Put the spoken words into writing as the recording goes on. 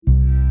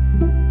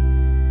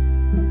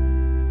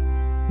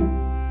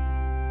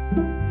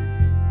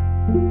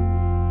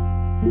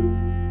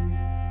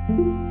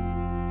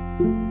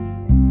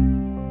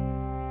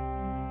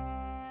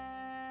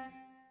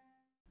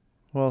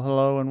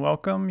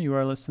welcome. You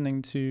are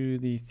listening to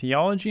the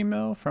Theology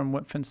Mill from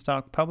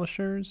Bivins-Starr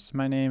Publishers.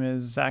 My name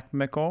is Zach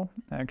Mickle.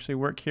 I actually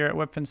work here at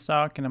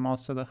Bivins-Starr, and I'm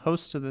also the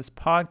host of this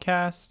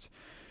podcast,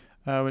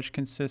 which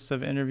consists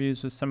of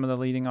interviews with some of the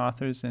leading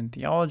authors in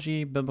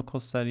theology, biblical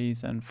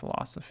studies, and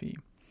philosophy.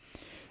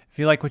 If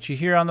you like what you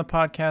hear on the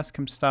podcast,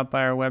 come stop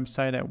by our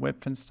website at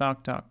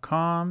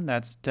bivins-starr.com.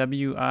 That's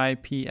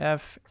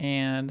WIPF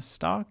and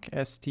stock,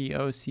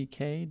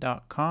 STOCK.com.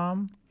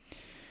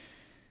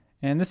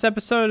 And this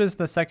episode is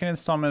the second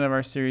installment of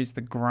our series, The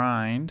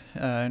Grind,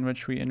 in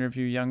which we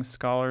interview young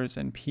scholars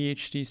and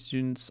PhD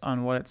students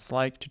on what it's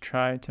like to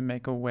try to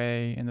make a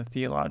way in the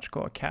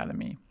theological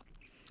academy,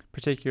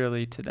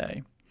 particularly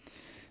today.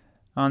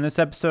 On this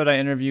episode, I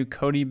interview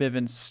Cody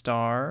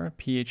Bivins-Starr,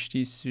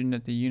 PhD student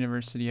at the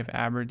University of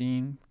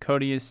Aberdeen.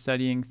 Cody is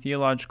studying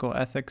theological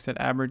ethics at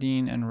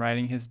Aberdeen and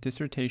writing his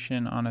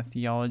dissertation on a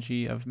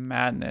theology of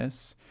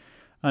madness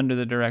under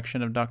the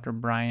direction of Dr.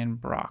 Brian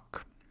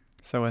Brock.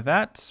 So with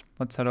that,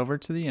 let's head over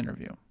to the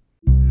interview.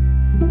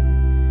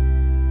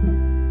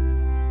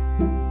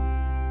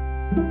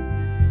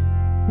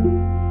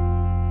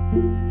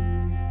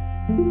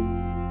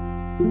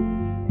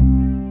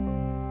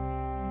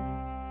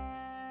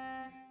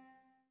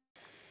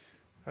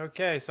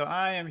 Okay, so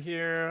I am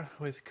here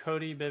with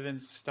Cody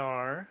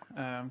Bivins-Starr.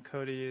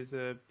 Cody is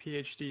a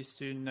PhD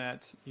student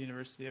at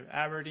University of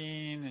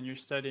Aberdeen, and you're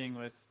studying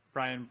with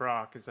Brian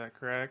Brock, is that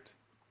correct?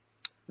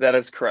 That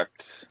is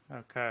correct.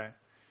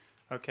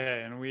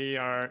 Okay, and we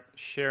are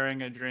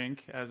sharing a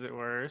drink, as it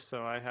were.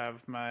 So I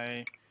have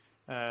my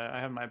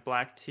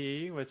black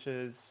tea, which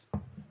is,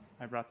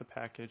 I brought the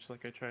package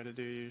like I try to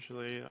do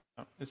usually.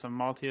 It's a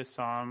Malty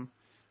Assam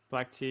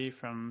black tea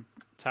from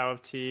Tao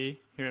of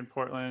Tea here in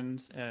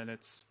Portland, and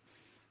it's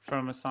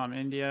from Assam,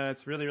 India.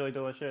 It's really, really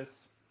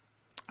delicious.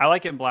 I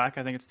like it black.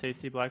 I think it's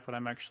tasty black, but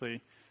I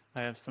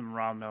have some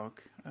raw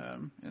milk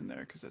in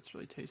there because it's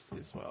really tasty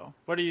as well.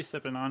 What are you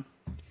sipping on?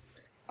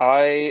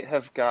 I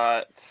have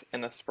got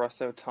an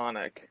espresso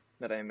tonic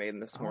that I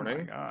made this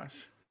morning. Oh my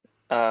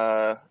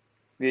gosh.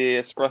 The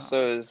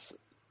espresso is,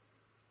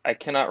 I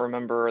cannot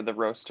remember the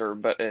roaster,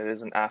 but it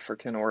is an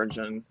African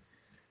origin.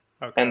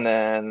 Okay. And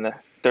then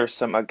there's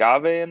some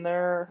agave in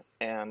there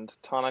and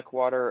tonic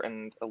water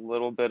and a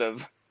little bit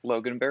of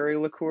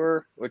loganberry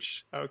liqueur,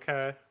 which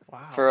Okay.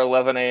 Wow. for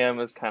 11 a.m.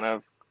 is kind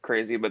of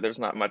crazy, but there's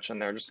not much in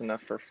there, just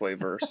enough for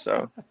flavor.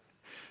 So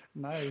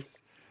Nice.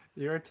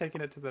 You're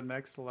taking it to the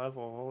next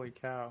level. Holy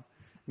cow.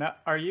 Now,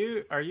 are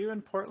you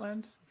in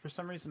Portland? For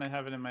some reason I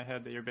have it in my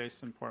head that you're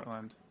based in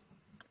Portland.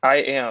 I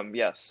am,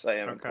 yes, I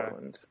am in Okay.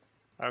 Portland.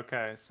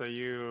 Okay, so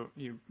you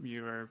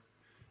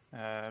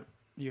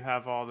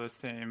have all the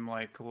same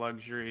like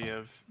luxury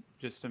of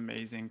just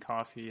amazing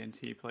coffee and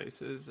tea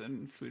places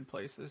and food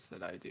places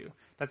that I do.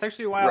 That's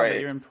actually wild that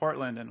Right. you're in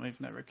Portland and we've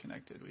never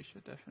connected. We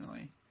should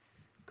definitely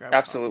grab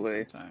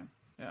Absolutely. coffee sometime.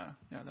 Yeah,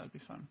 that'd be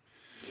fun.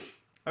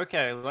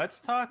 Okay,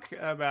 let's talk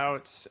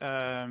about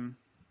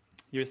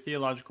your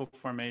theological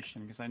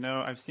formation, because I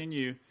know I've seen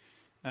you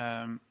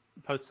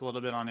post a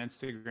little bit on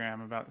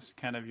Instagram about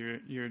kind of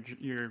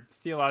your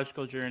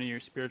theological journey, your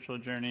spiritual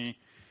journey.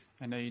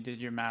 I know you did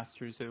your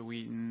master's at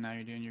Wheaton, now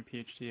you're doing your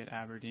PhD at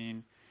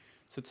Aberdeen.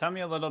 So tell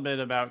me a little bit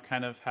about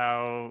kind of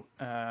how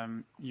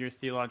your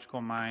theological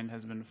mind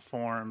has been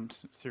formed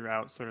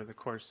throughout sort of the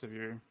course of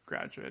your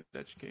graduate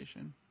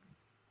education.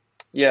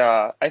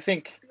 Yeah, I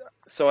think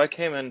so.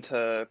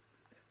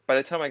 By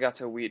the time I got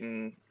to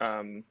Wheaton,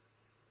 I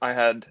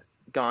had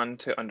gone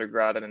to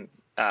undergrad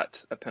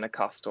at a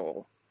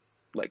Pentecostal,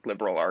 like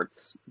liberal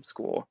arts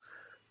school,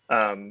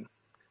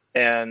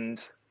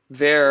 and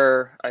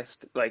there I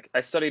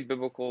studied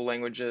biblical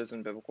languages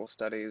and biblical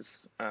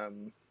studies,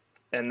 and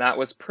that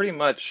was pretty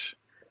much,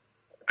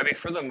 I mean,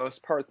 for the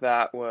most part,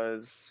 that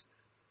was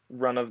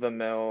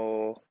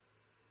run-of-the-mill,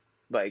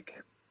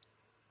 like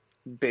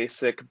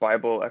basic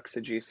Bible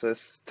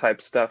exegesis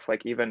type stuff,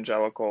 like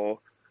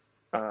evangelical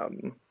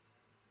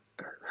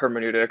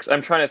hermeneutics.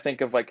 I'm trying to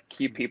think of like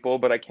key people,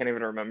 but I can't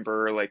even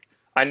remember. Like,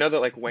 I know that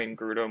like Wayne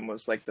Grudem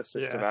was like the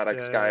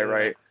systematics guy,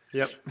 right?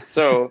 Yep.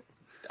 So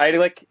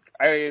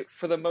I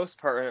for the most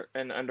part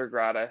in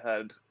undergrad I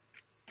had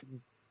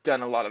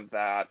done a lot of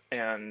that,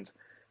 and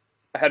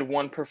I had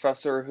one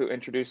professor who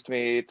introduced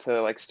me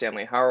to like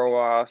Stanley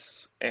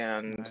Hauerwas,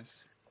 and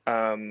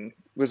Nice.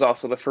 was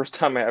also the first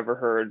time I ever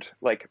heard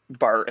like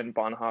Barth and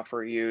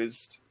Bonhoeffer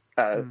used.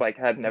 Like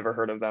had never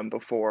heard of them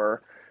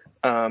before.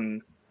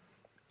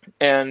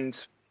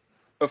 And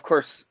of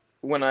course,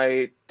 when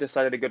I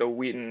decided to go to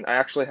Wheaton, I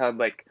actually had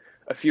like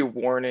a few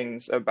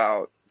warnings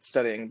about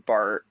studying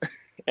Barth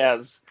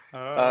as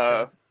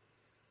Okay.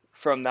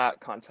 from that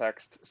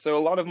context. So a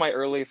lot of my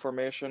early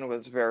formation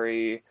was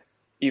very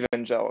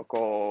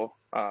evangelical,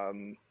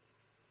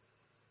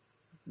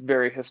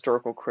 very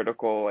historical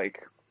critical,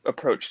 like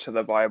approach to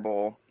the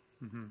Bible.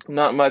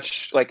 Not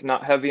much, like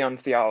not heavy on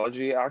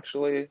theology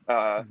actually,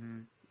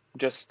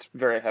 just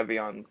very heavy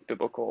on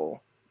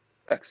biblical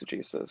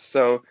exegesis.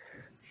 So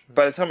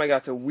by the time I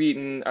got to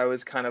Wheaton, I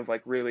was kind of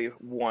like really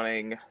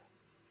wanting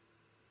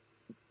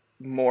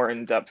more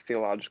in-depth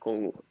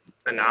theological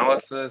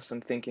analysis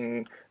and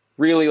thinking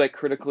really like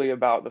critically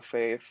about the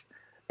faith.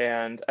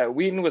 And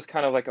Wheaton was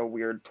kind of like a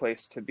weird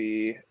place to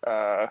be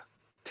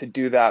to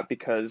do that,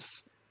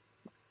 because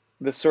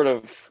the sort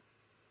of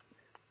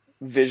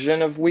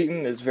vision of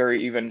Wheaton is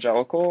very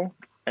evangelical,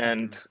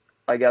 and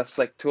I guess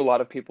like to a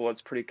lot of people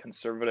it's pretty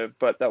conservative,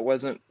 but that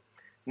wasn't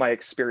my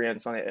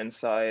experience on the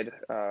inside.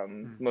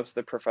 Most of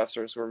the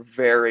professors were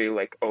very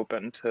like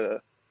open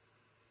to,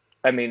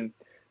 I mean,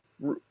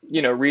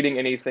 reading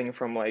anything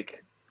from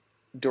like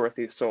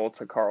Dorothy Soule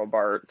to Karl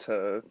Barth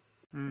to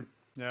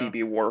Yeah.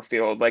 B.B.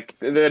 Warfield. Like,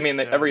 I mean,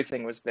 Yeah.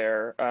 everything was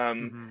there.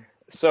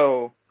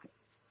 So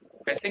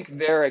I think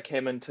there I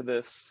came into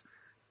this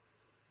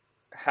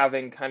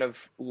having kind of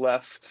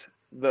left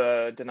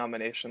the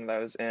denomination that I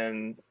was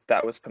in,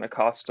 that was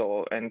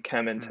Pentecostal, and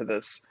came into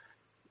this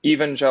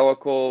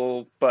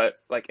evangelical but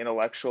like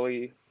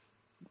intellectually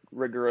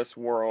rigorous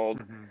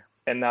world.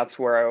 And that's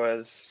where I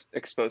was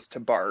exposed to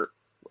Barth,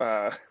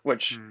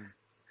 which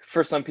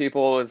for some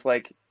people is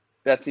like,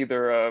 that's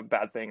either a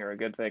bad thing or a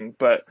good thing.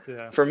 But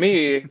for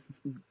me,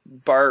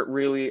 Barth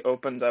really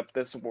opened up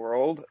this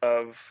world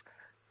of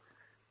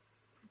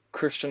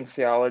Christian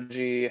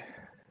theology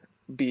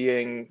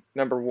being,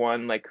 number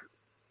one, like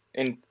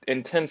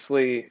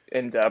intensely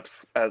in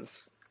depth,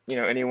 as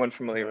anyone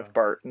familiar with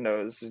Barth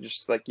knows.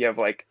 Just like you have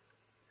like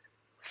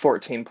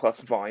 14 plus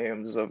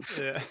volumes of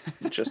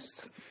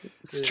just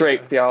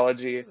straight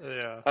theology.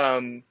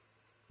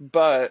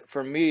 But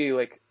for me,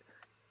 like,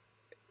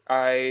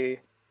 I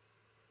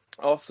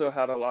also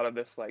had a lot of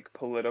this like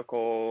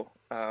political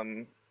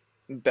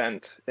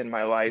bent in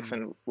my life,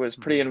 and was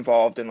pretty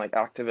involved in like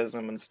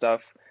activism and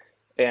stuff.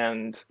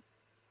 And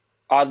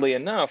oddly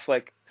enough,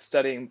 like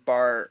studying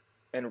Barth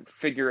and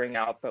figuring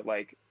out that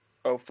like,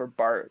 oh, for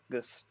Barth,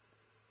 this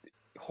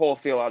whole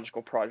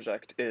theological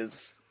project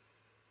is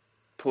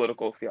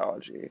political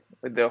theology.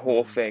 The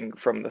whole thing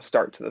from the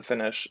start to the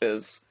finish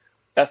is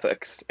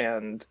ethics.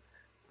 And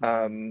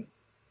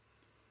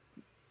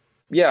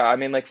yeah, I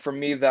mean, like for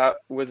me, that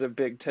was a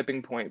big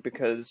tipping point,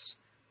 because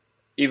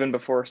even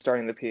before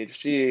starting the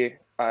PhD,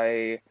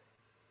 I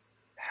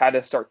had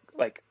to start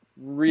like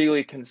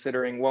really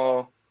considering,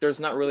 well, there's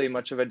not really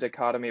much of a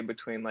dichotomy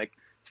between like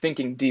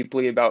thinking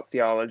deeply about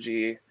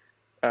theology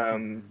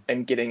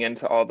and getting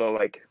into all the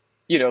like,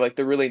 like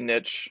the really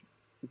niche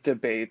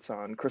debates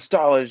on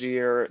Christology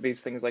or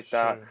these things like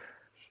that.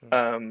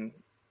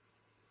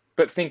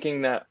 But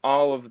thinking that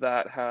all of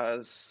that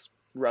has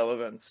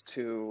relevance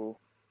to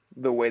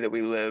the way that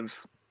we live,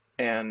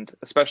 and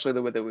especially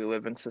the way that we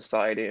live in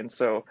society. And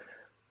so,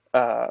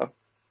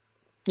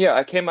 yeah,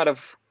 I came out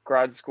of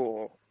grad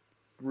school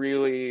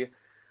really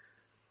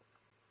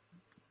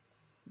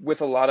with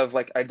a lot of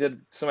like,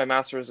 so my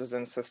master's was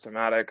in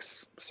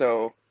systematics.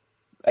 So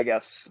I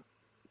guess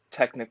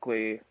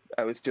technically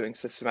I was doing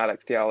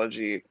systematic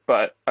theology,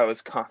 but I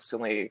was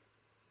constantly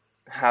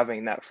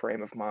having that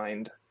frame of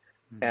mind.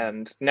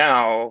 And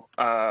now,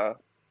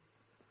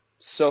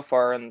 so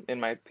far in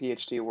my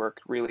PhD work,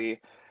 really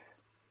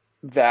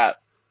that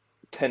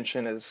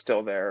tension is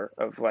still there,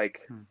 of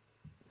like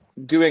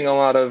doing a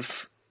lot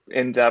of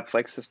in-depth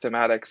like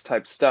systematics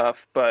type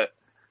stuff, but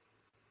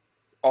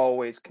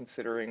always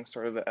considering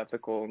sort of the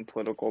ethical and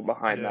political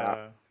behind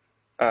that.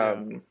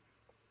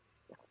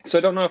 So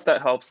I don't know if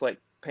that helps like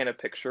paint a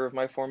picture of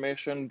my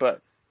formation,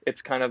 but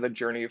it's kind of a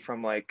journey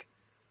from like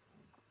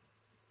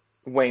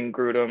Wayne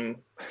Grudem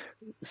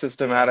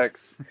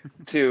systematics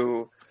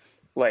to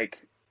like,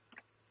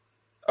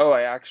 oh,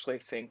 I actually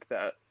think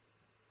that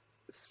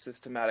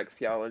systematic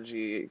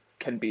theology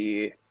can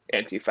be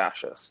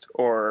anti-fascist,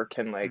 or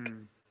can like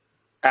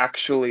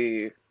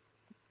actually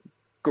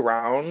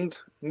ground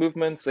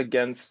movements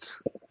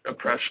against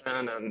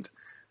oppression and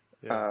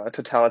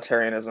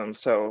totalitarianism.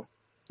 So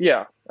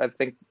yeah, I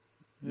think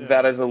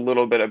that is a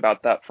little bit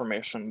about that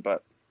formation.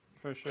 But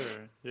for sure,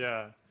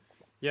 yeah,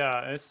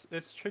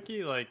 it's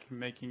tricky, like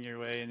making your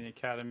way in the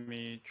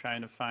academy,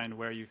 trying to find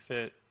where you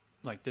fit,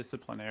 like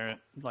disciplinary,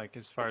 like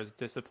as far as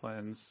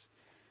disciplines,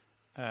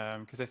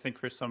 because I think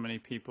for so many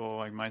people,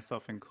 like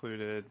myself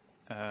included,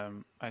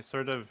 I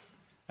sort of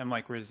am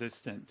like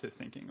resistant to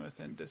thinking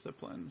within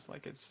disciplines.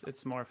 Like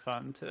it's more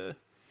fun to,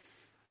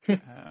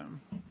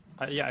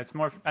 it's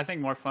more, I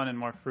think, more fun and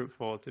more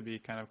fruitful to be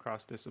kind of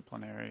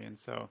cross-disciplinary. And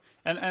so,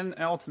 and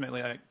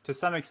ultimately, like, to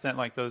some extent,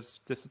 like those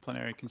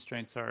disciplinary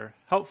constraints are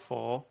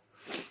helpful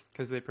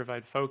because they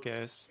provide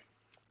focus,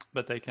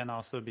 but they can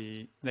also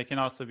be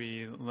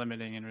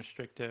limiting and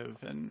restrictive,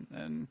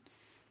 and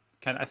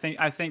kind of,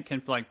 I think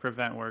can like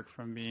prevent work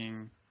from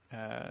being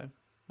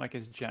like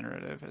as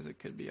generative as it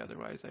could be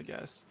otherwise, I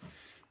guess.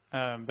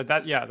 But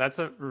that's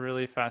a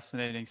really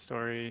fascinating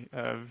story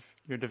of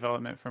your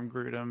development from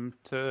Grudem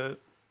to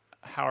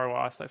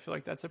Hauerwas. I feel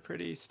like that's a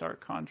pretty stark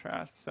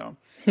contrast. So,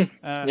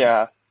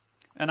 yeah,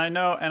 and I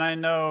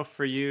know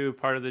for you,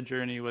 part of the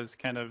journey was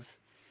kind of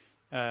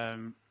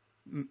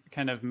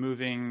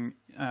moving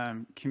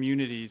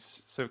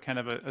communities, so kind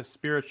of a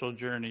spiritual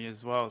journey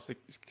as well.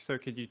 So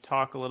could you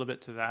talk a little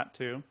bit to that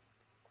too?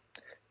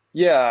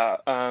 Yeah,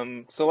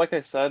 so like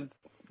I said,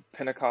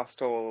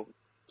 Pentecostal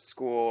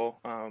school,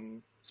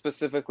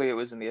 specifically it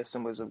was in the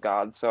Assemblies of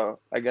God, so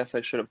I guess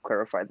I should have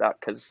clarified that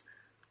because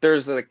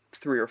there's like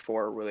three or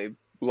four really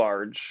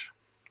large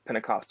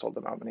Pentecostal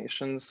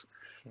denominations.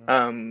 Sure.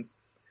 Um,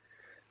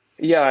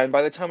 yeah, and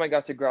by the time I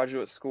got to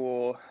graduate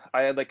school,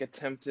 I had like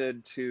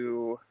attempted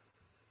to,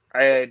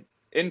 I had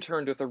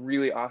interned with a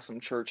really awesome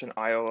church in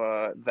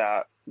Iowa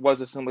that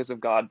was Assemblies of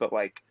God, but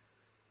like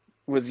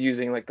was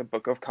using like the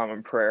Book of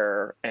Common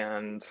Prayer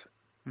and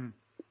Hmm.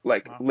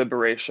 like Wow.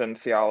 liberation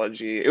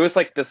theology. It was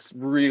like this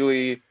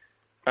really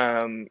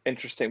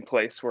interesting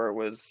place where it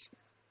was,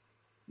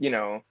 you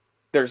know,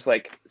 there's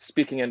like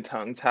speaking in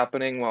tongues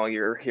happening while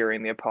you're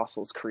hearing the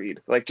Apostles' Creed.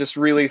 Like just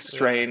really Yeah.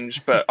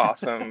 strange but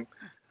awesome.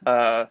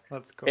 Uh,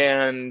 That's cool.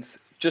 and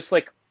just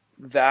like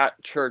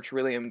that church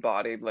really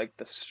embodied like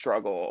the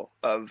struggle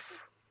of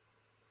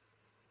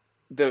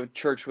the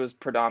church was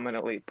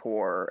predominantly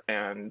poor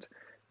and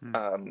Hmm.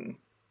 um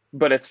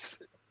but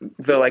it's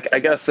the like I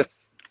guess if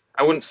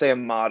I wouldn't say a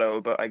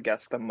motto, but I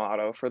guess the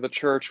motto for the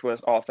church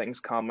was all things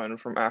common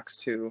from Acts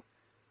 2,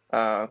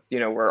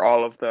 where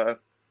all of the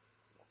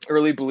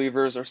early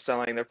believers are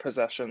selling their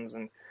possessions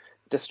and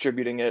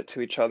distributing it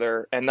to each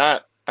other. And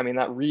that, I mean,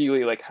 that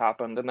really like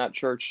happened in that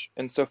church.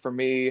 And so for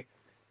me,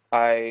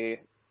 I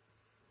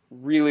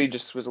really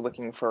just was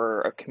looking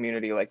for a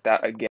community like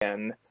that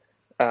again.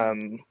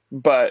 Hmm.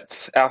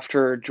 But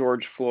after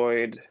George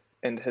Floyd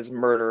and his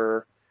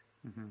murder,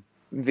 Hmm.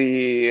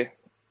 the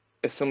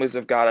Assemblies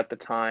of God at the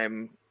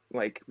time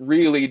like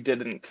really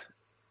didn't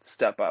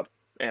step up,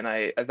 and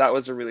I that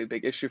was a really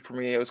big issue for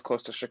me. It was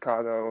close to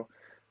Chicago,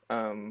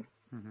 um,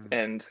 Hmm.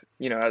 and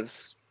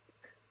as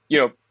you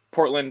know,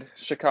 Portland,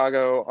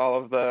 Chicago, all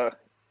of the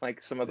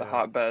like some of the Yeah.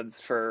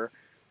 hotbeds for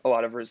a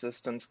lot of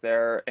resistance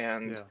there,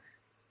 and Yeah.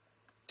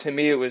 to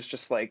me, it was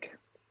just like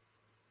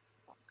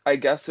I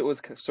guess it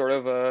was sort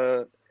of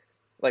a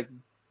like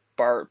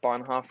Bart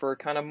Bonhoeffer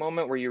kind of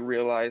moment where you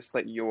realize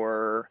that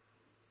you're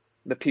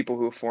the people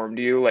who formed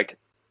you like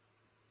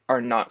are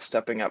not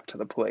stepping up to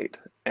the plate,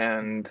 Hmm.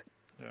 and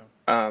Yeah.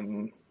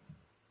 um,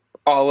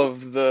 all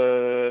of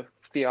the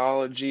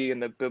theology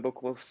and the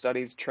biblical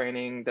studies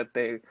training that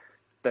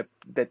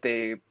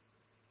they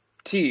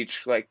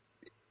teach like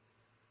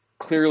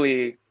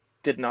clearly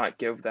did not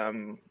give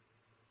them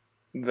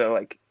the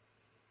like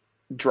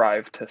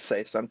drive to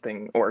say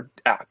something or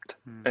act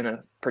Hmm. in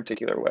a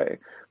particular way.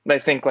 And I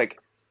think like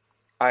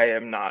I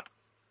am not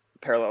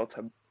parallel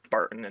to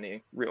Bart in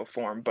any real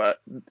form,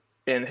 but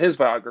in his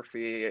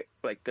biography,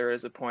 like there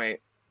is a point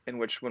in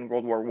which when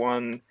World War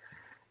I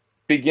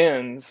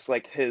begins,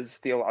 like his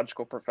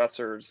theological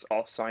professors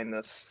all sign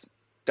this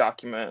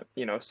document,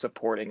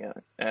 supporting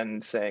it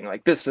and saying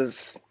like this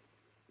is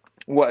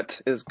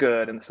what is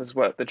good Wow. and this is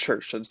what the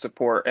church should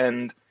support.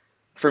 And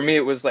for me,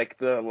 it was like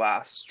the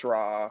last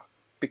straw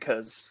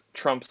because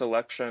Trump's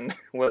election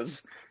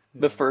was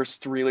the Yeah.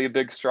 first really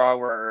big straw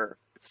where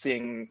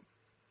seeing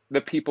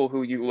the people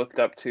who you looked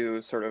up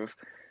to sort of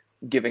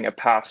giving a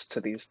pass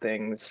to these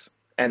things.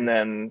 And Hmm.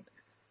 then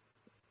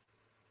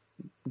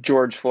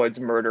George Floyd's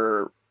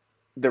murder,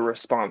 the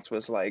response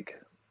was like,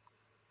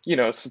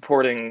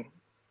 supporting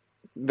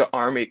the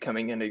army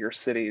coming into your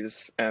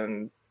cities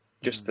and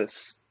just Hmm.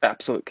 this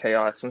absolute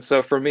chaos. And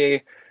so for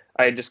me,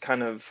 I Hmm. just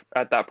kind of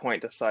at that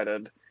point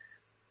decided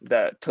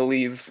that to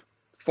leave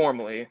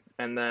formally.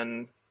 And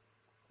then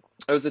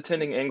I was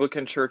attending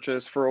Anglican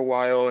churches for a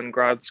while in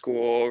grad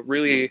school,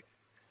 really,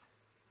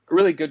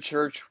 really good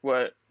church,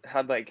 what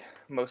had like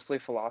mostly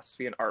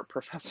philosophy and art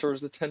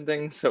professors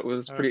attending. So it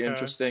was pretty Okay.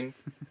 interesting.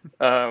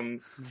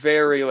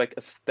 Very like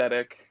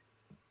aesthetic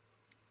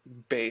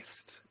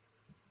based,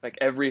 like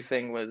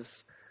everything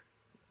was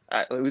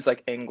it was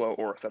like Anglo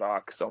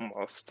Orthodox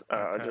almost,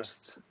 Okay.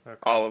 just Okay.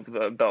 all of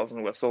the bells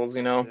and whistles.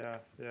 Yeah. Yeah.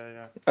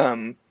 Yeah.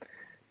 Um,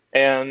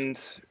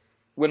 and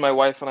when my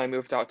wife and I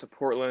moved out to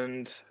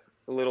Portland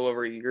a little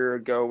over a year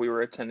ago, we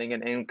were attending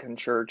an Anglican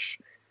church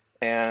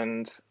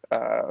and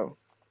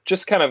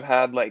just kind of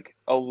had like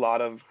a lot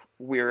of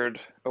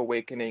weird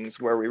awakenings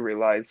where we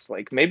realized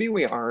like maybe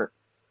we aren't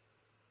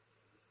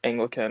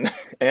Anglican.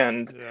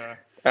 And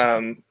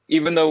Yeah.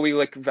 even though we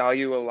like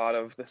value a lot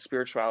of the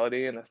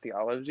spirituality and the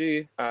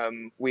theology,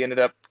 we ended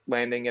up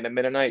landing in a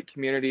Mennonite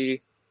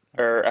community,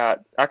 or Okay.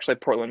 at actually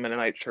Portland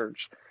Mennonite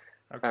Church,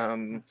 Okay.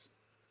 um, Nice.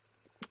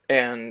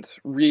 and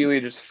really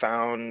just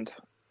found.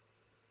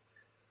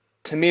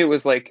 To me, it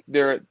was like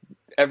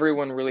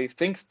everyone really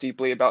thinks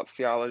deeply about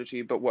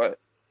theology, but what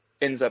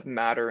ends up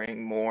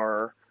mattering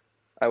more,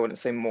 I wouldn't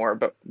say more,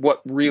 but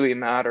what really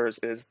matters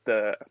is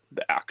the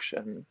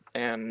action.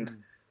 And Hmm.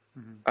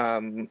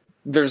 Hmm.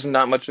 there's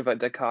not much of a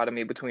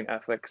dichotomy between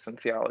ethics and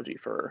theology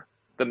for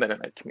the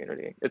Mennonite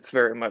community. It's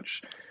very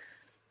much,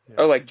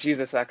 oh, Yeah. like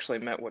Jesus actually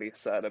meant what he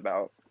said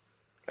about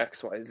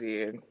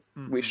XYZ, and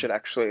we Hmm. should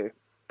actually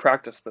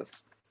practice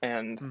this.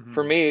 And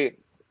for Hmm. me,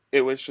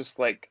 it was just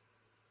like,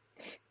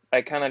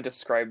 I kind of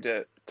described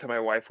it to my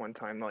wife one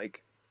time,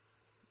 like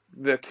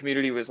the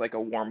community was like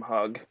a warm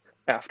hug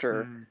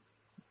after Hmm.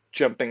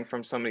 jumping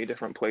from so many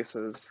different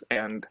places.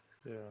 And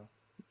Yeah.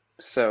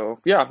 So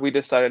yeah, we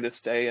decided to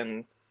stay,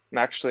 and I'm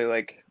actually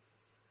like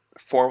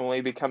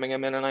formally becoming a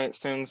Mennonite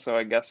soon. So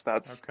I guess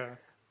that's Okay,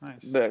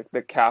 nice.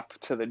 the cap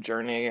to the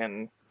journey.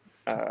 And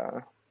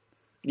uh,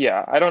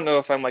 yeah, I don't know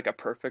if I'm like a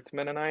perfect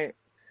Mennonite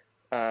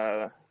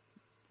uh,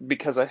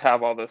 because I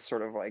have all this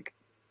sort of like,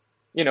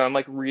 I'm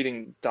like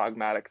reading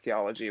dogmatic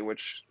theology,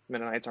 which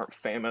Mennonites aren't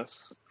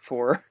famous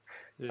for.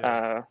 Yeah,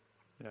 Uh,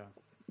 yeah,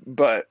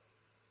 but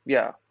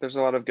yeah, there's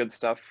a lot of good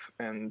stuff,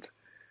 and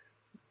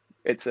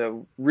it's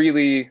a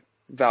really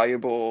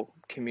valuable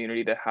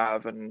community to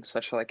have in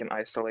such like an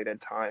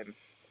isolated time.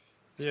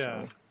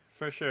 yeah, So,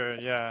 for sure.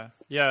 Yeah,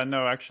 yeah.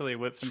 No, actually,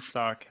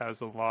 Whitfinstock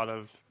has a lot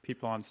of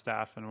people on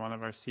staff, and one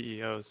of our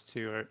CEOs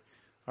too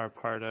are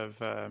part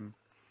of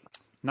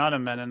not a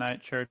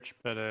Mennonite church,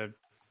 but a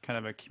kind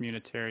of a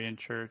communitarian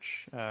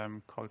church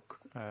called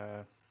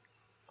uh,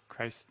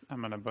 Christ.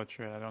 I'm gonna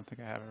butcher it. I don't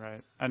think I have it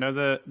right. I know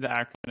the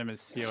acronym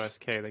is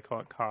COSK. They call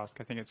it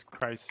COSK. I think it's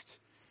Christ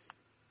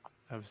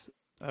of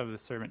of the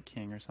Servant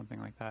King or something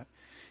like that.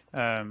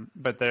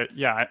 But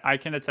yeah, I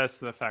can attest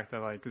to the fact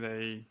that like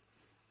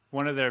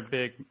one of their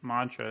big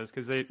mantras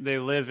because they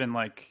live in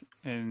like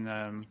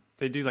in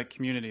they do like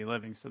community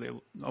living,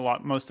 so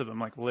most of them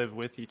like live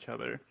with each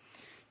other.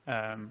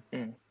 Um,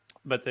 mm,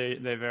 but they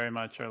very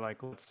much are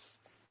like let's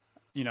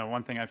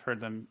one thing I've heard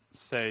them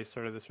say,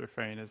 sort of this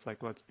refrain is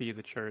like, let's be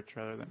the church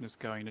rather than just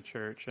going to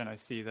church. And I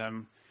see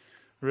them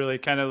really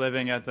kind of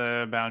living at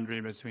the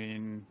boundary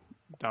between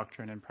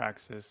doctrine and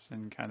praxis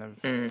and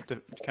mm.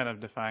 kind of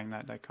defying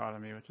that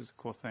dichotomy, which is a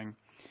cool thing.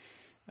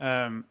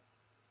 Um,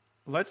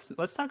 let's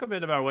talk a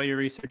bit about what you're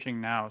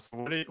researching now.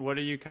 So what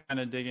are you kind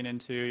of digging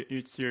into?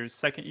 It's your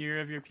second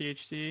year of your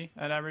PhD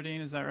at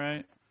Aberdeen, is that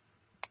right?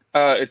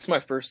 It's my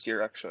first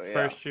year actually,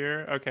 yeah. First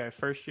year? Okay,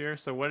 first year.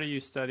 So what are you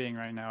studying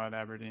right now at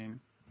Aberdeen?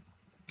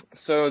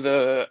 So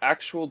the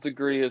actual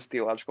degree is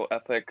theological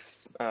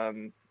ethics,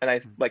 and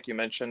like you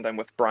mentioned, I'm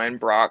with Brian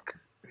Brock,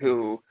 Mm-hmm.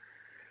 who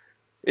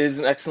is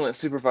an excellent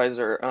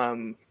supervisor.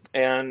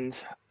 And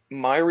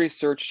my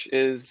research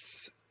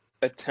is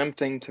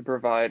attempting to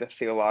provide a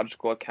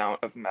theological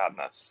account of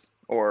madness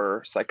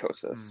or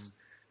psychosis.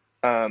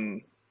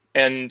 Um,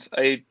 and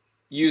I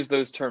use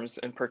those terms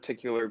in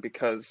particular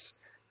because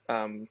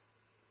um,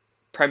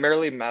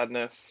 primarily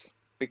madness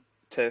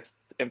to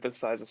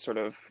emphasize a sort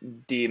of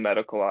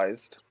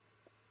demedicalized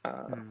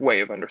Mm.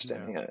 way of Yeah,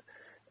 understanding it.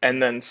 And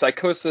yeah. then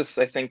psychosis,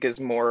 I think, is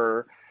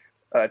more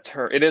a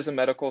term. It is a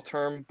medical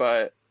term,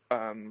 but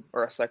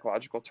or a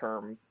psychological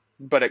term,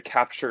 but it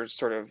captures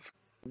sort of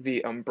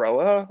the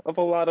umbrella of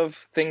a lot of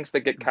things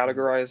that get Mm-hmm.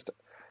 categorized.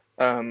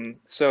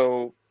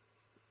 So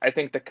I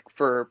think that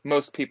for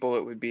most people,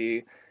 it would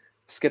be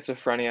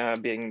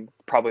schizophrenia being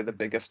probably the Mm-hmm.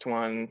 biggest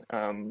one.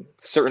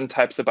 Certain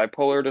types of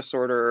bipolar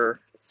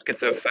disorder,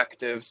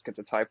 schizoaffective,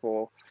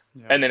 schizotypal,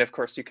 Yeah, and then of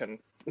course you can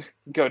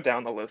go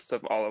down the list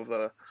of all of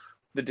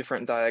the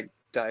different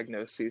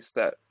diagnoses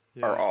that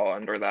are yeah. all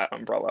under that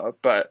umbrella.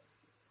 But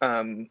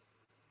um,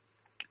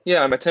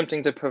 yeah, I'm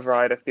attempting to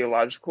provide a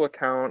theological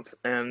account,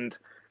 and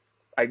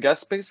I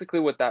guess basically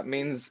what that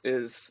means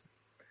is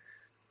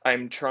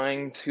I'm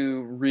trying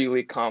to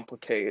really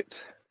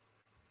complicate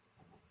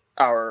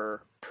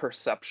our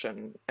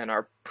perception and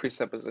our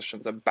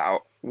presuppositions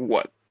about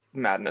what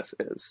madness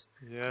is.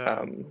 Yeah,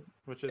 Um,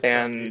 which is so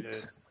and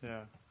needed.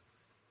 Yeah,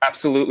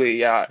 absolutely,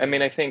 yeah. I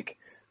mean, yeah. I think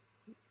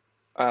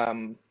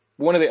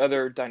one of the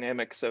other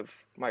dynamics of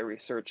my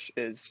research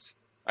is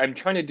I'm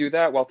trying to do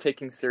that while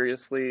taking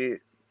seriously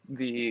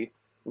the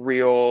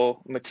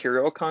real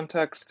material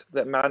context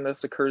that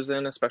madness occurs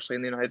in, especially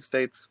in the United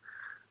States.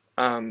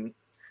 Um,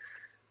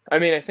 I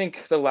mean, I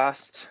think the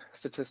last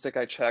statistic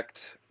I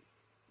checked,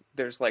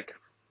 there's like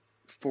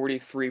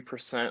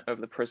 43% of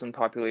the prison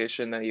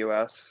population in the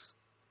US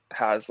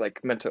has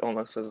like mental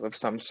illnesses of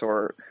some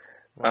sort.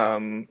 Wow.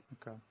 Um,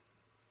 Okay.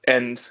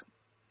 and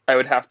I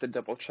would have to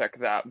double check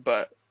that,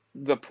 but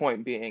the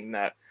point being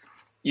that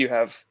you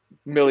have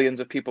millions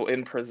of people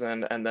in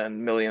prison and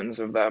then millions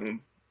of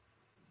them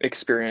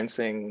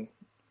experiencing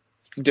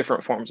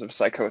different forms of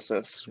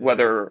psychosis, Yeah,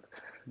 whether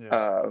yeah.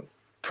 uh,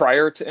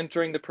 prior to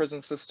entering the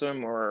prison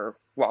system or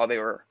while they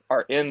are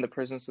in the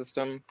prison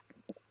system.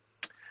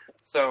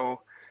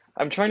 So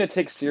I'm trying to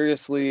take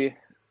seriously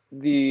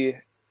the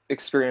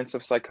experience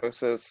of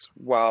psychosis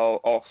while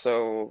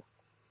also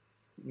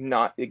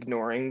not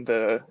ignoring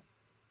the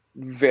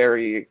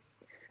very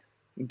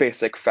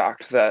basic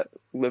fact that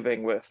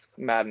living with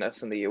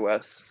madness in the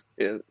US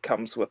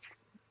comes with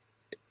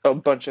a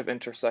bunch of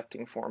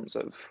intersecting forms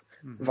of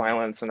Mm-hmm.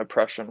 violence and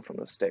oppression from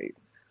the state.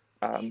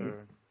 Um,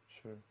 Sure,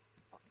 sure.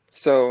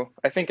 so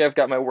I think I've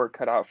got my work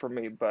cut out for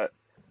me, but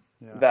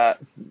Yeah. that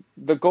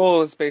the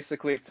goal is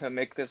basically to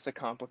make this a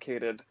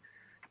complicated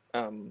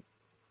um,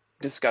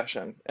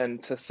 discussion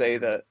and to say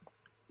Mm-hmm. that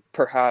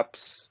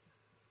perhaps,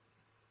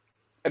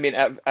 I mean,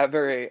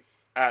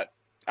 at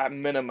at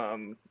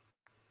minimum,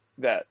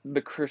 that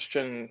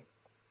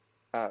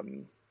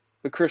um,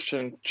 the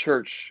Christian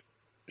church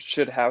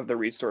should have the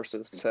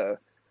resources to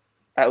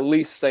at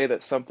least say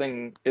that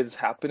something is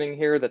happening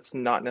here that's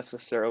not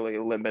necessarily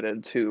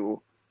limited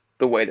to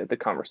the way that the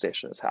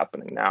conversation is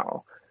happening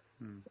now.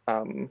 Mm.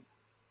 Um,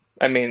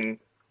 I mean,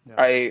 Yeah.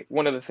 I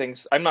one of the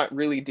things I'm not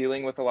really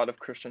dealing with a lot of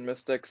Christian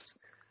mystics,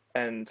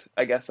 and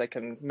I guess I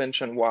can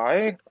mention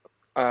why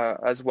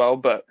as well.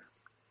 But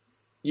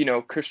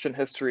Christian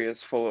history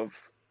is full of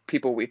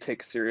people we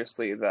take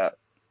seriously that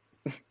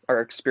are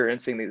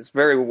experiencing these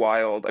very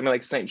wild. I mean,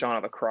 like Saint John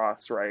of the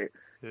Cross, right?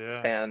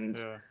 Yeah. And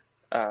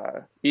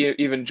Yeah.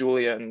 even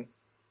Julian,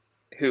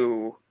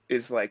 who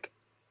is like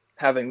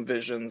having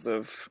visions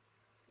of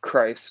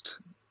Christ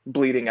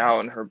bleeding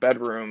out in her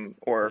bedroom,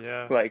 or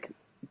Yeah. like Yeah.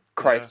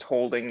 Christ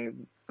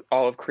holding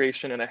all of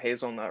creation in a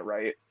hazelnut,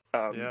 right?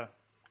 Um, Yeah.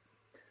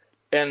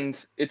 and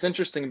it's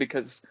interesting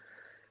because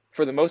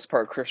for the most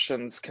part,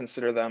 Christians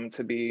consider them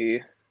to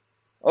be,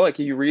 oh, like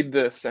you read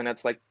this and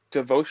it's like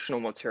devotional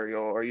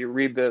material, or you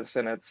read this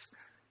and it's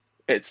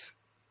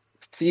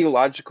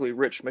theologically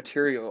rich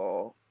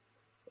material,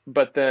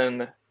 but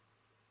then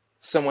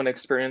someone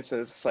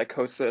experiences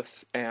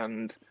psychosis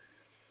and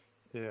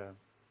Yeah.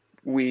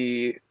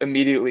 we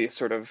immediately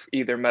sort of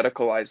either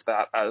medicalize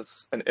that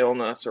as an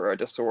illness or a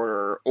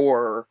disorder,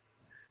 or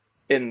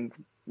in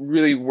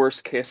really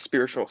worst case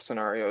spiritual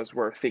scenarios,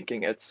 we're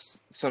thinking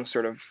it's some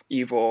sort of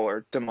evil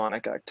or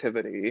demonic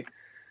activity.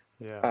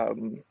 Yeah.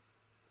 Um,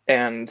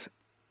 and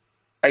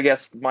I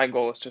guess my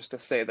goal is just to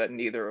say that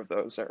neither of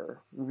those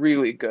are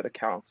really good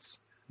accounts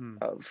Hmm.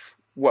 of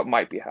what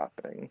might be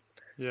happening.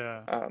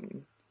 Yeah.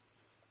 Um,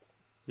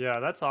 Yeah,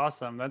 that's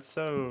awesome. I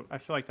feel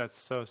like that's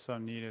so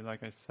needed.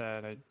 Like I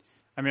said,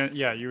 I mean,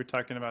 yeah, you were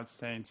talking about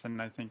saints,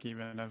 and I think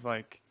even of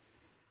like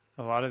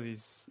a lot of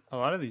these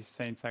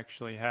saints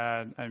actually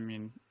had, I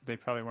mean, they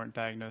probably weren't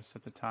diagnosed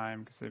at the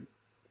time because they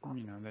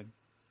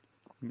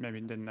maybe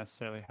didn't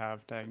necessarily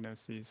have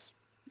diagnoses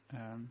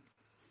um,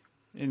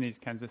 in these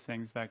kinds of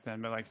things back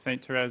then. But like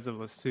Saint Therese of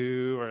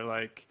Lisieux or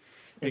like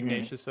mhm.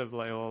 Ignatius of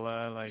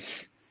Loyola,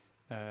 like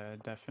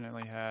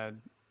definitely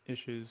had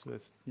issues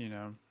with,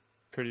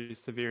 pretty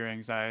severe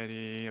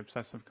anxiety,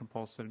 obsessive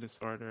compulsive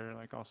disorder,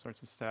 like all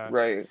sorts of stuff.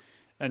 Right,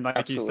 And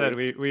like you said,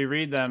 absolutely. we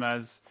read them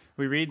as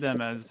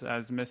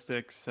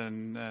mystics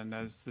and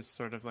as this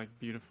sort of like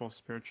beautiful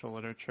spiritual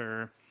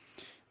literature,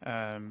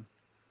 um,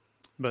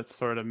 but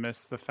sort of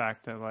miss the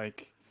fact that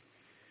like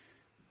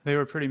they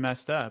were pretty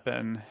messed up,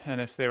 and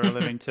if they were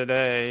living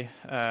today,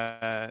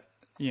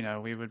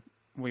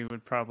 we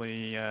would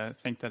probably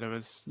think that it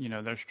was,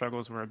 their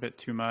struggles were a bit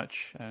too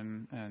much,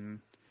 and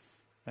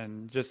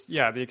just,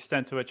 yeah, the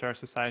extent to which our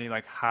society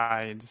like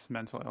hides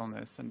mental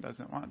illness and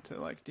doesn't want to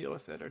like deal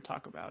with it or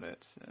talk about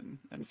it, and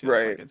feels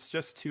like Right. it's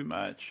just too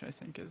much, I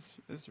think is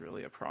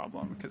really a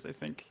problem, because I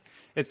think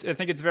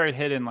it's very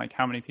hidden, like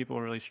how many people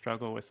really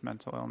struggle with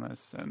mental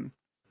illness, and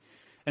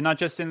not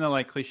just in the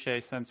like cliche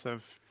sense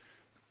of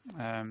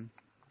um,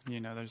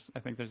 I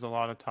think there's a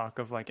lot of talk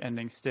of like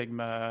ending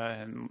stigma,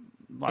 and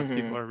lots of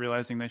people Hmm. are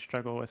realizing they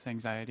struggle with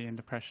anxiety and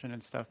depression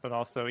and stuff, but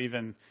also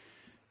even,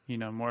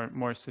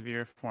 more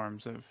severe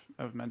forms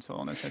of mental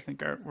illness, I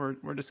think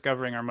we're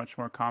discovering are much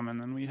more common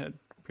than we had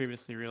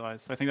previously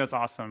realized. So I think that's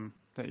awesome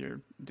that you're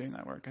doing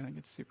that work. I think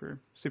it's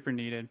super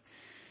needed.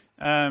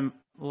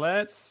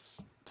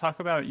 Let's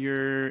talk about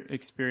your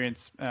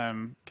experience,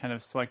 kind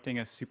of selecting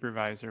a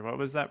supervisor. What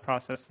was that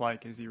process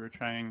like as you were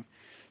trying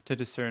to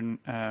discern,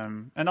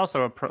 and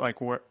also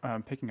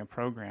picking a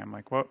program?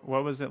 Like, what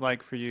was it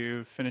like for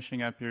you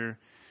finishing up your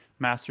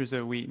master's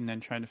at Wheaton and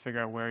trying to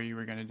figure out where you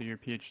were going to do your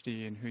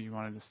PhD and who you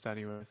wanted to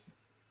study with?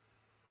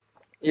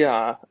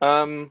 Yeah.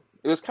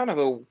 It was kind of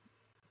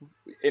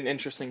an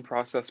interesting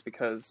process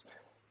because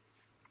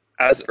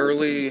as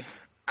early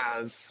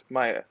as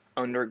my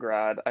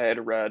undergrad, I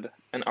had read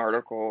an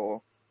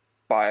article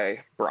by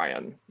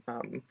Brian,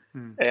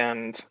 Hmm.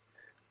 and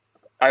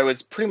I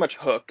was pretty much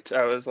hooked.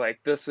 I was like,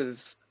 this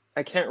is,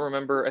 I can't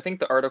remember. I think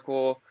the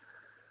article,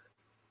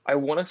 I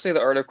want to say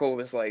the article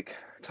was like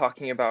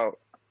talking about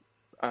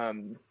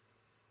um,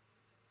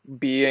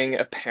 being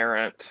a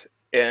parent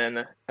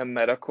in a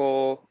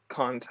medical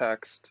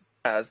context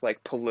as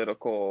like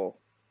political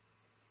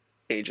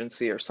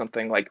agency or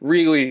something like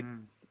really,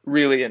 Hmm.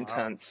 really Wow.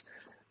 intense.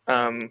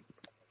 Yeah. Um,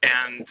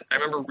 and I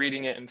remember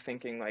reading it and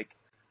thinking like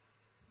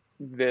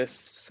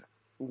this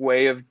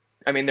way of,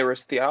 I mean, there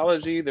was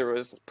theology, there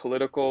was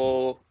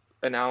political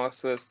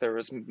analysis, there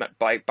was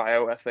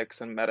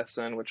bioethics and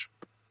medicine, which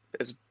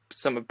is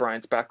some of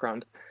Brian's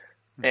background.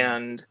 Hmm.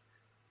 And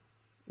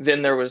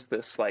then there was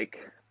this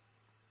like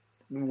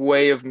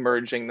way of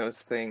merging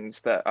those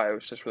things that I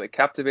was just really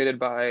captivated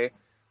by,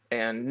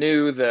 and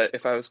knew that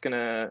if I was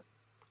gonna,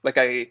 like,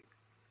 I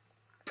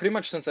pretty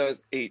much since I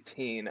was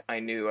 18, I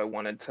knew I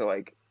wanted to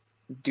like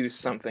do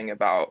something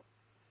about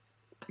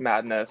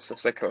madness,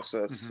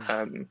 psychosis.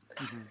 Hmm.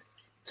 Hmm.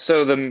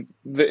 So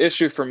the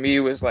issue for me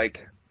was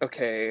like,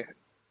 okay,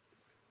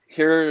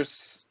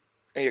 here's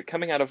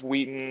coming out of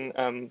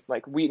Wheaton.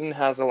 Like Wheaton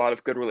has a lot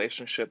of good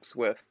relationships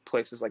with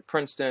places like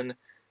Princeton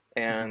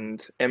Hmm.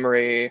 and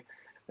Emory,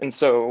 and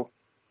so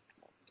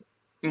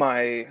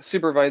my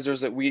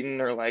supervisors at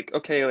Wheaton are like,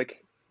 okay,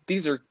 like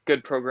these are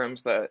good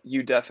programs that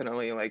you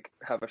definitely like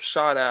have a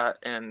shot at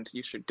and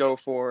you should go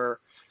for.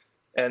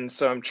 And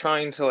so I'm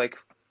trying to like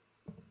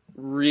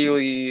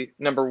really,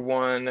 number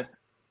one,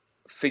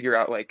 figure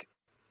out like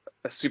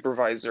a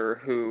supervisor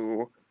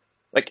who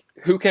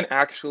can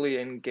actually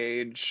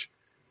engage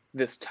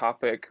this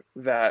topic,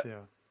 that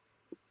Yeah.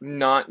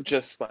 not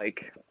just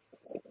like,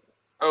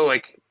 oh,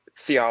 like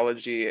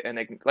theology and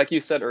like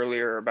you said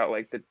earlier about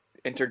like the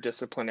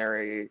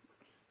interdisciplinary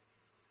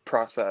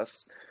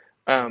process.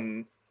 Yeah.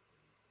 um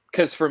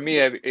because for me,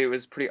 it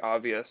was pretty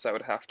obvious I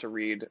would have to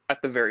read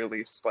at the very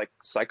least like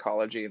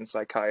psychology and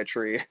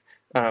psychiatry,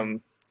 Mm-hmm.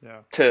 um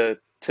Yeah.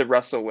 to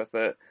wrestle with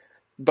it,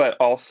 but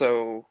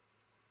also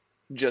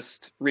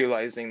just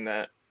realizing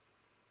that,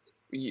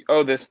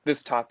 oh,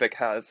 this topic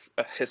has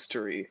a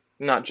history,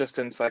 not just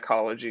in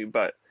psychology,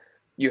 but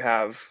you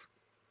have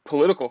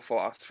political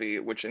philosophy,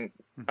 which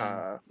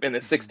Mm-hmm. in the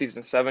Mm-hmm. 60s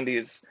and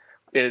 70s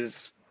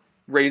is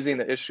raising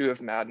the issue of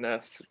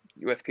madness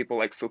with people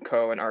like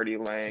Foucault and R.D.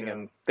 Laing Yeah.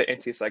 and the Yeah.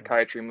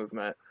 anti-psychiatry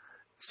movement.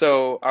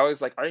 So I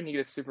was like, I need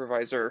a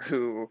supervisor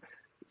who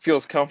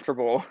feels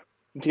comfortable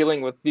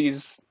dealing with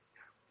these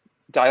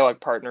dialogue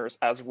partners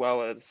as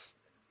well as,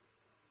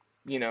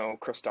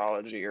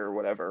 Christology or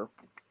whatever.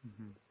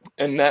 Mm-hmm.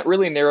 And that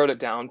really narrowed it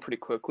down pretty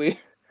quickly,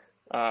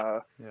 uh,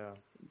 Yeah.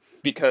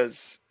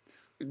 because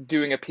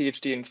doing a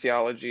PhD in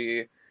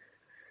theology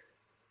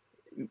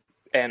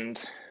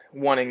and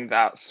wanting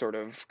that sort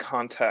of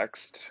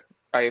context,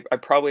 I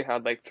probably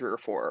had like three or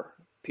four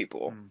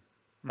people Mm.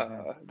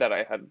 Mm-hmm. that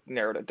I had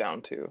narrowed it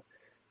down to,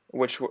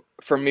 which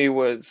for me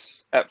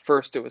was, at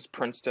first it was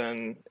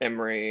Princeton,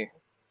 Emory,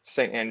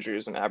 St.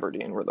 Andrews, and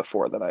Aberdeen were the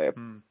four that I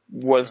Mm.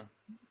 Okay. was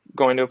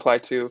going to apply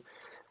to.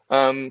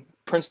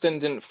 Princeton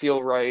didn't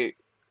feel right,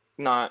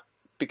 not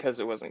because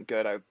it wasn't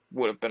good. I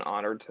would have been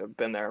honored to have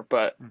been there,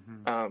 but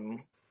Mm-hmm.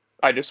 um,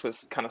 I just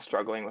was kind of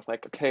struggling with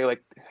like, okay,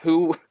 like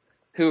who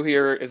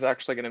here is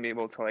actually going to be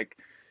able to like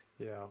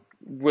Yeah.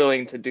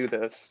 willing to do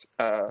this?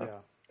 Yeah.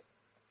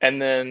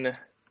 And then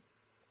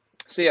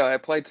so yeah, I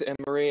applied to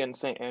Emory and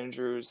St.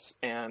 Andrews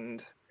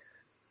and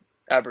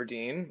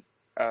Aberdeen,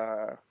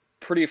 uh,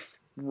 pretty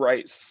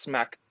right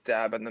smack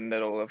dab in the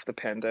middle of the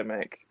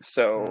pandemic. Mm.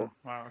 So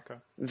Wow. Okay.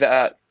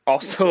 that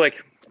also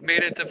like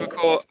made it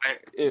difficult.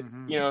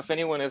 Mm-hmm. If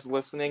anyone is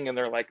listening and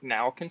they're like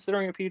now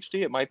considering a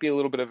PhD, it might be a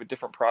little bit of a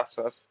different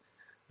process.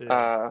 Yeah.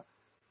 Uh,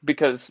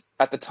 because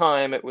at the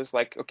time it was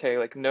like, okay,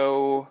 like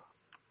no,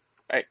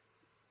 I,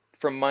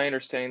 from my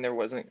understanding, there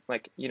wasn't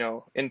like,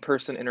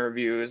 in-person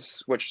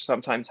interviews, which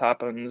sometimes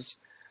happens.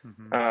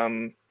 Mm-hmm.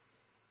 Um,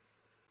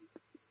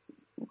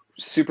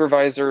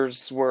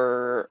 Supervisors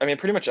were, I mean,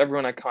 pretty much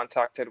everyone I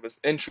contacted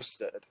was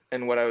interested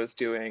in what I was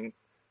doing,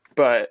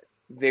 but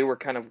they were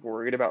kind of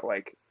worried about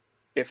like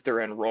if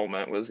their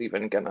enrollment was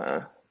even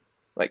gonna,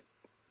 like,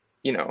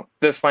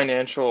 the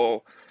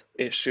financial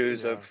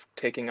issues Yeah. of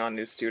taking on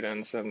new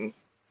students. And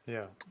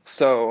Yeah.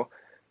 so,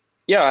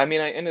 yeah, I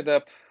mean,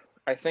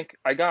 I think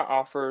I got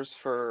offers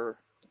for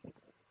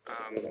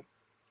um,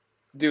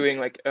 doing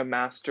like a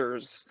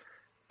master's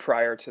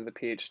prior to the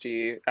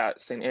PhD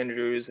at St.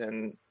 Andrews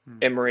and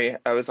Mm. Emory.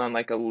 I was on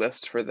like a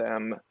list for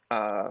them,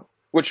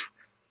 which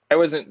I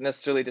wasn't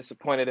necessarily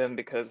disappointed in,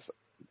 because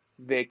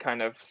they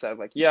kind of said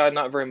like, yeah,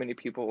 not very many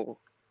people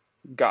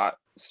got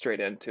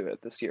straight into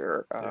it this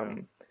year. Yeah.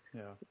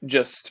 Yeah.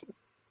 Just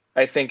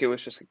I think it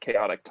was just a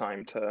chaotic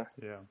time to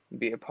Yeah.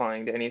 be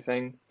applying to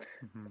anything.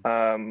 Mm-hmm.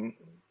 Um,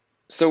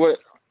 so what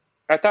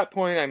at that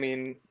point, I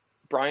mean,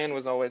 Brian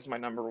was always my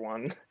number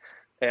one,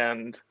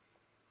 and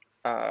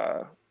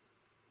uh,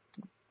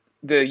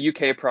 the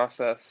UK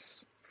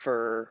process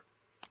for,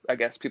 I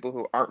guess, people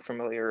who aren't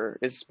familiar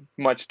is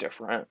much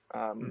different,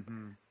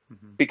 Mm-hmm.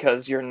 Mm-hmm.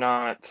 because you're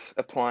not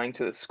applying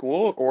to the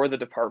school or the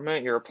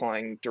department, you're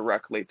applying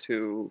directly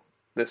to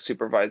the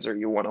supervisor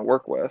you want to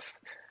work with.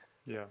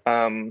 Yeah.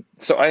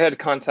 So I had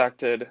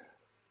contacted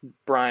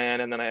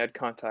Brian, and then I had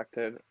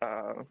contacted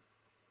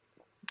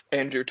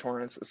Andrew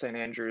Torrance at St.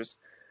 Andrews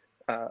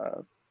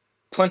uh,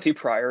 plenty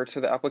prior to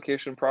the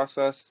application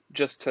process,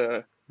 just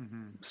to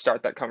Mm-hmm.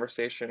 start that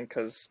conversation,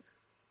 because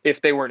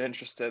if they weren't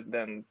interested,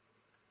 then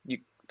you,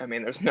 I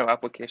mean, there's no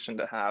application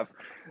to have.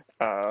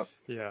 Uh,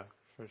 Yeah.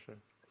 For sure.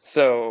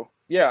 so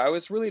yeah, I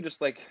was really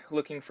just like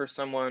looking for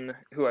someone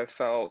who I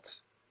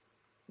felt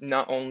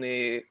not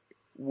only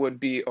would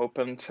be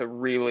open to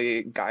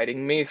really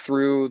guiding me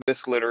through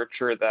this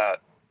literature that,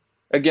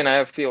 again, I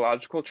have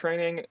theological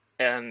training,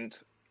 and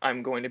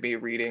I'm going to be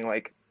reading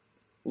like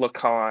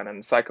Lacan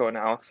and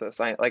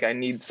psychoanalysis. I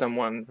need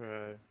someone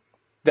Right.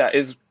 that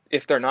is,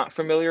 if they're not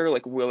familiar,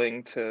 like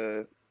willing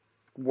to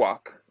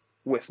walk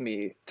with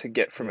me to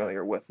get Yeah.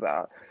 familiar with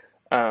that.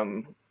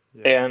 Um,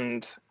 Yeah.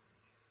 and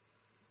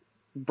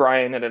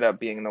Brian ended up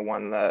being the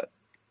one that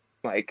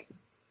like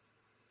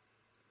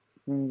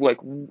like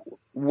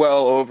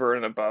well over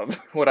and above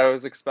what I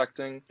was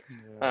expecting.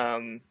 Yeah.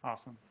 Um,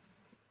 Awesome.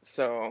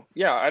 so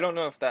yeah, I don't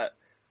know if that,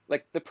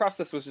 like, the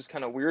process was just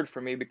kind of weird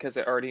for me, because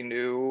I already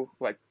knew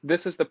like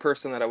this is the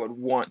person that I would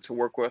want to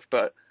work with,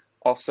 but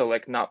also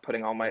like not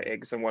putting all my Yeah.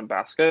 eggs in one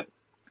basket.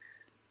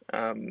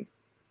 Um,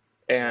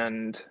 Yeah.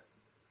 and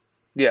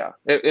yeah,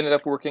 it ended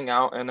up working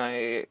out, and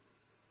I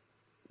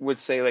would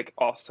say like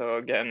also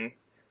again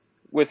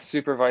with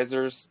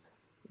supervisors,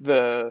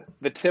 the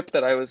tip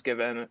that I was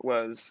given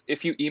was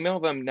if you email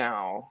them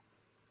now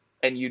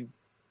and you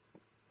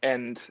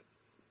and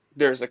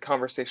there's a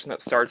conversation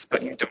that starts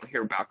but you don't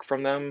hear back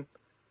from them,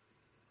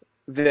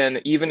 then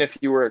even if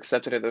you were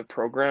accepted into the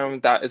program,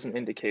 that is an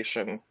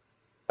indication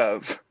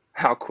of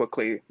how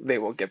quickly they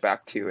will get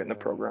back to you in the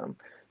Yeah. program.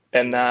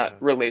 And that Yeah.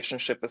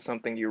 relationship is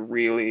something you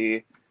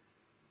really,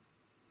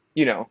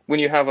 when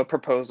you have a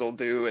proposal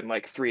due in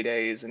like 3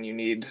 days and you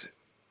need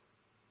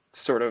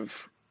sort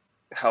of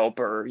help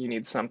or you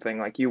need something,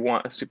 like you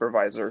want a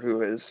supervisor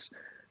who is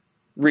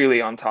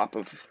really on top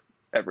of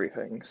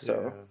everything.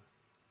 So, Yeah.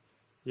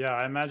 Yeah,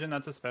 I imagine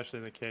that's especially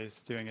the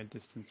case doing a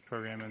distance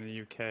program in the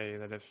UK.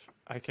 That if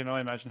I can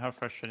only imagine how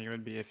frustrating it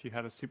would be if you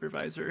had a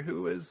supervisor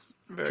who was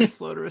very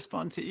slow to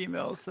respond to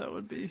emails. That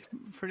would be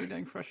pretty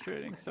dang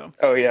frustrating. So,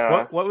 oh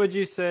yeah. what would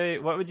you say?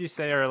 What would you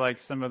say are like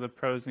some of the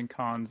pros and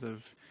cons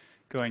of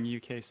going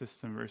UK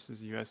system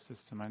versus US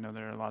system? I know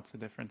there are lots of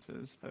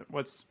differences, but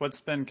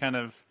what's been kind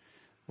of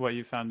what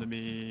you found to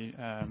be,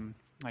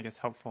 I guess,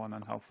 helpful and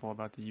unhelpful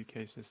about the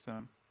UK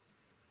system?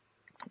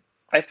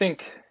 I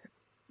think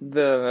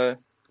the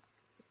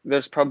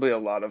there's probably a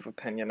lot of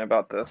opinion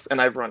about this, and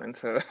I've run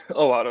into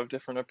a lot of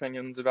different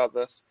opinions about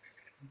this.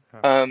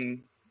 Okay.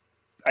 Um,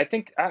 I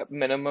think at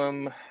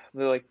minimum,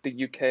 the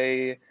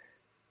UK,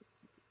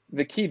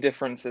 the key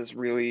difference is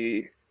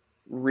really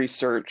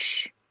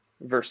research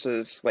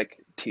versus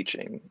like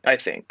teaching, I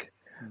think.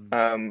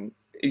 Hmm.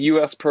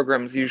 US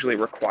programs usually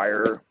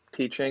require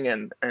teaching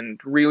and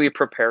really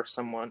prepare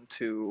someone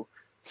to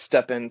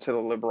step into the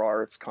liberal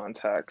arts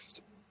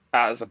context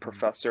as a Hmm.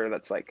 professor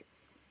that's like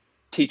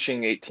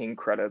teaching 18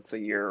 credits a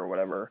year or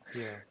whatever.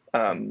 Yeah.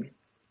 Yeah. Um,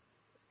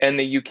 and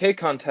the UK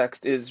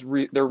context is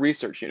they're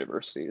research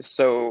universities.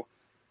 So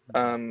Hmm.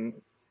 um,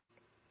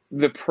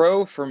 the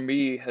pro for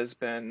me has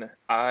been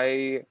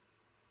I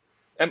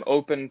am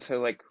open to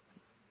like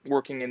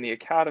working in the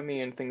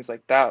academy and things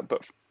like that.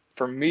 But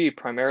for me,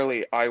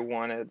 primarily, I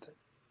wanted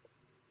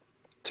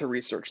to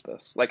research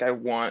this. Like I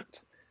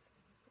want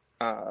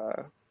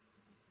uh,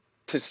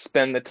 to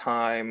spend the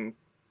time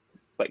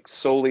like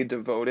solely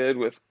devoted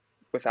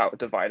without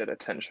divided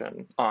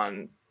attention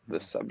on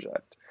this Hmm.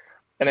 subject.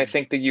 And I Hmm.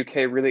 think the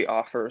UK really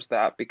offers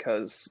that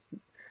because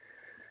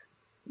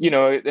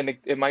and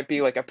it might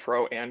be like a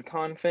pro and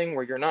con thing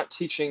where you're not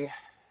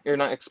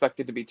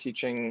expected to be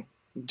teaching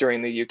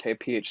during the UK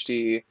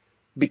PhD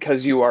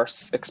because you are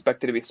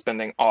expected to be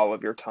spending all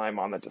of your time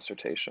on the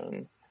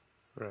dissertation.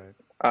 Right.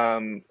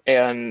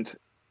 And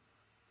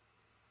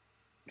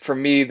for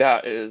me,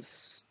 that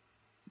is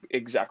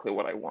exactly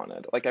what I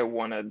wanted. Like I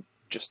wanted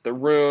just the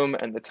room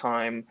and the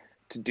time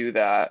to do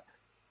that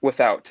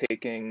without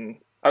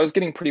I was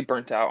getting pretty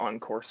burnt out on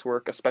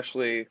coursework,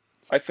 especially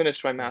I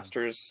finished my Yeah.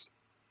 master's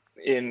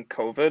in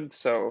COVID,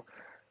 so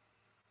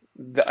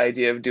the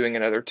idea of doing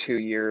another 2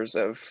 years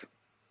of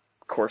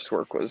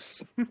coursework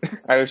was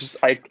I was just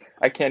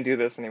I can't do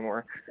this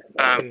anymore.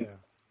 Um, Yeah.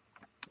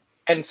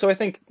 and so I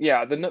think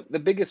yeah, the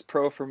biggest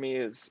pro for me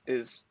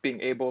is being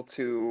able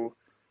to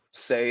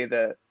say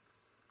that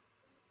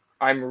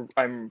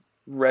I'm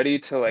ready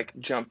to like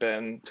jump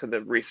into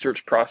the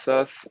research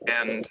process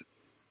and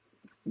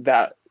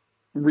that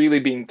really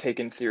being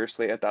taken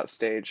seriously at that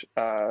stage,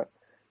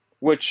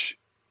 which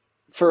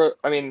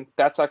I mean,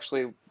 that's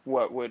actually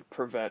what would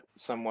prevent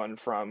someone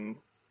from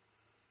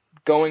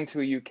going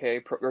to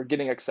a or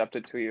getting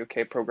accepted to a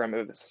UK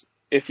program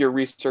if your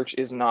research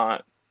is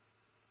not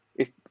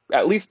if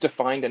at least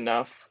defined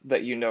enough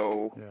that you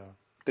know Yeah.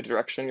 the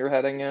direction you're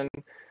heading in.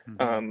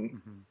 Hmm. Um,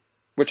 Hmm.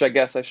 which I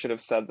guess I should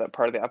have said that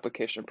part of the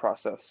application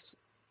process,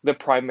 the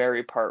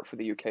primary part for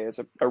the UK is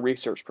a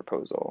research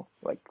proposal.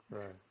 Right.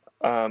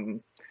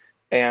 Um,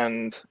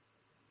 and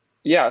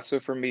yeah, so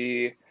for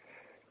me,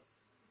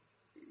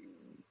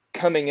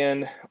 coming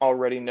in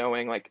already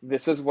knowing like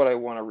this is what I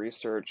want to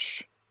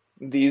research,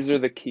 these are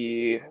the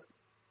key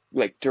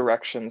like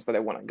directions that I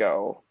want to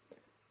go,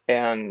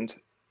 and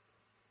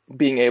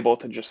being able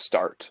to just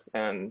start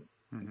and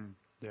Hmm.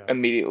 Yeah.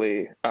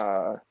 immediately.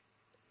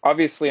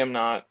 Obviously, I'm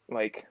not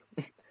like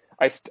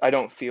I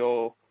don't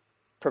feel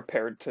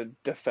prepared to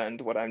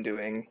defend what I'm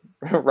doing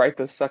right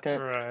this second.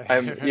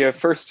 I'm Right. yeah,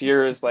 first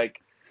year is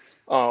like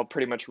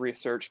pretty much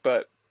research,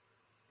 but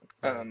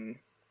Right. um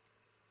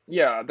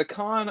yeah, the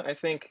con I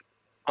think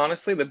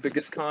honestly the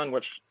biggest con,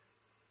 which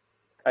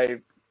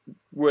I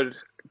would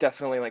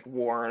definitely like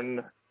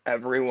warn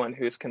everyone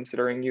who's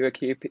considering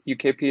UK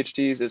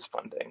PhDs is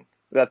funding.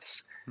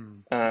 That's Hmm.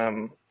 Yeah.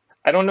 um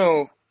I don't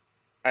know,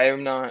 I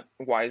am not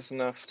wise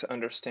enough to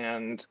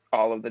understand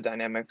all of the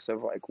dynamics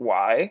of like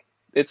why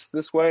it's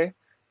this way,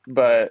 Right.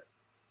 but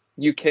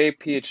UK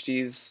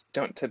PhDs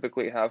don't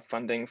typically have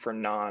funding for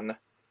now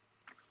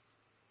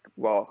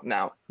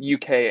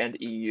UK and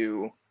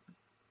EU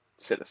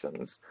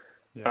citizens.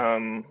 Yeah.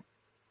 Um,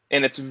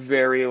 and it's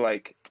very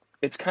like,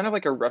 it's kind of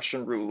like a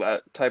Russian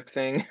roulette type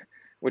thing,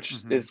 which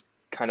Hmm. is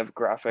kind of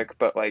graphic,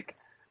 but like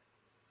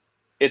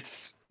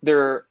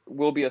there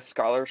will be a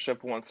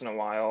scholarship once in a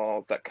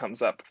while that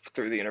comes up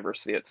through the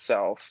university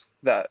itself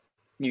that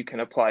you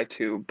can apply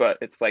to, but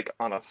it's like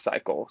on a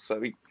cycle.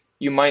 So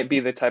you might be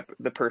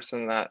the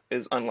person that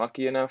is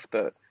unlucky enough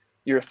that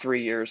your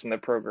 3 years in the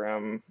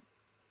program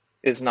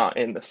is not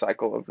in the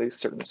cycle of these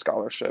certain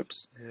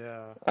scholarships.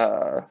 Yeah.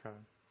 Uh, Okay.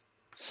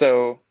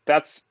 so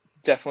that's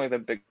definitely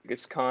the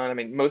biggest con. I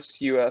mean,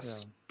 most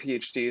US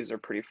PhDs are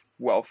pretty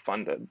well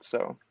funded,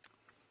 so.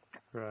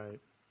 Right.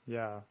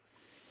 Yeah.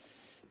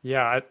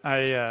 Yeah.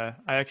 I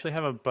actually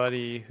have a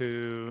buddy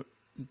who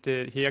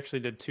he actually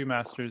did 2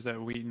 masters at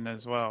Wheaton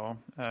as well.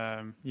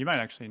 You might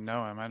actually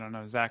know him. I don't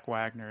know. Zach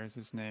Wagner is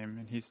his name,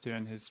 and he's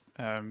doing his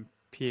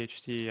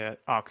PhD at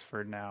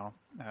Oxford now,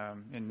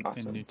 in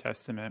Awesome. New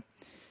Testament.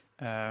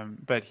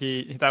 But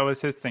that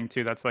was his thing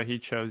too. That's why he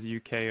chose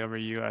UK over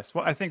US.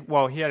 Well, I think,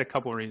 he had a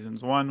couple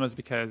reasons. One was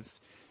because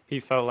he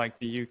felt like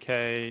the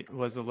UK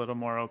was a little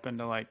more open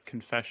to like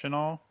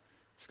confessional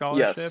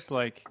scholarship. Yes.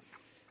 Like,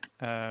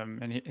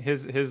 and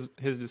his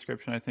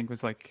description, I think,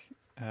 was like,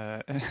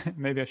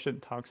 maybe I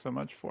shouldn't talk so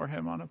much for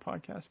him on a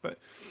podcast, but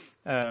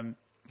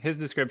his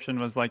description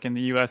was like in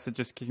the US it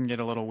just can get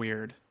a little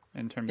weird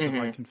in terms of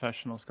like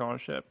confessional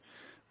scholarship,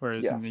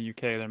 whereas in the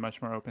UK they're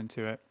much more open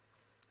to it,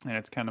 and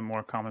it's kind of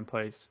more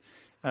commonplace.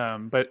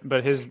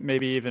 But his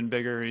maybe even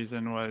bigger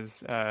reason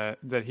was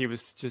that he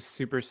was just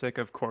super sick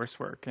of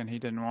coursework, and he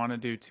didn't want to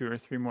do 2 or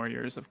 3 more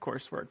years of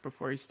coursework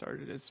before he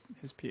started his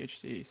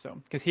PhD.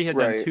 So because he had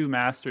done 2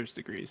 master's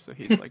degrees, so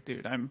he's like,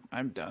 dude, I'm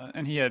done.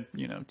 And he had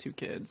 2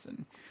 kids,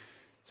 and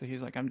so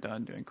he's like, I'm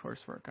done doing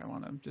coursework. I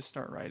want to just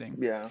start writing.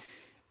 Yeah,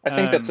 I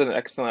think that's an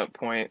excellent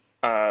point.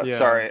 Yeah.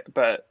 Sorry,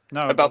 but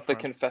No, about the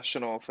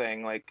confessional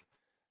thing, like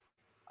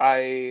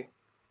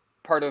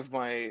part of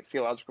my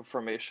theological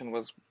formation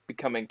was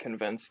becoming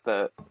convinced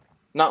that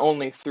not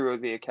only through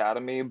the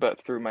academy,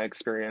 but through my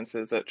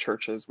experiences at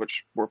churches,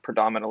 which were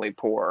predominantly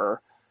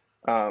poor,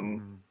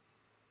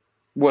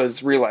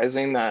 was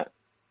realizing that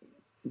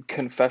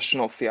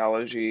confessional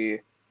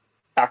theology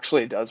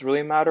actually does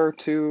really matter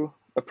to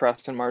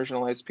oppressed and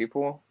marginalized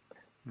people.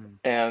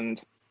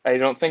 And I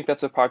don't think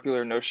that's a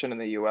popular notion in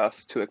the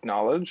US to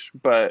acknowledge,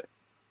 but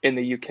in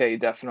the UK,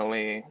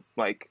 definitely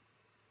like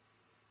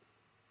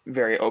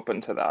very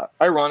open to that.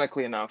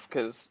 Ironically enough,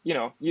 because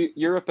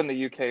Europe and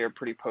the UK are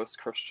pretty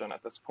post-Christian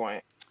at this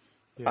point.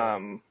 Yeah.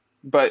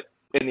 But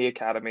in the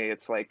academy,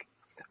 it's like,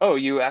 oh,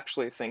 you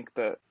actually think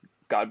that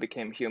God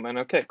became human?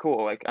 Okay,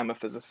 cool. Like, I'm a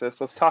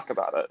physicist. Let's talk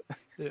about it.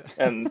 Yeah.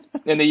 And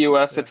in the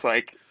US, it's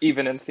like,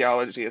 even in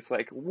theology, it's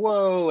like,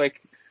 whoa,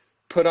 like,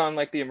 put on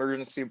like the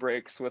emergency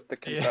brakes with the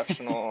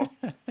confessional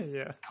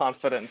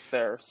confidence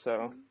there.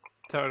 So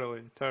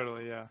totally,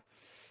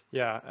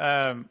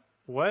 yeah.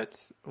 What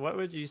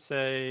would you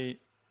say,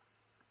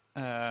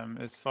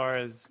 as far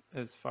as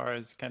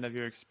kind of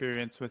your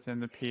experience within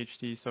the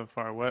PhD so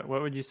far? What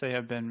would you say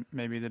have been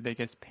maybe the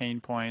biggest pain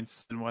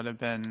points, and what have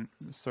been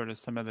sort of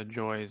some of the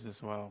joys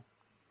as well?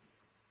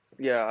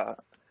 Yeah,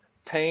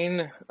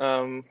 pain.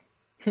 I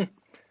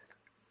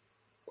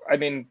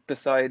mean,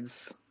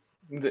 besides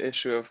the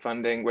issue of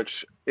funding,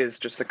 which is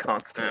just a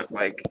constant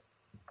like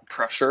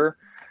pressure,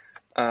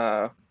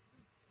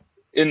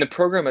 in the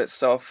program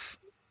itself,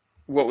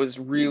 what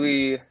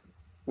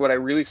I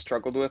really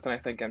struggled with, and I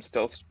think I'm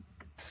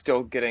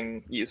still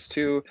getting used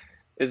to,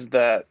 is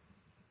that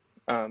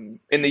in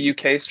the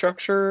UK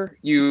structure,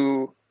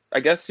 I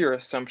guess your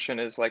assumption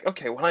is like,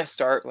 okay, when I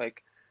start,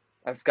 like,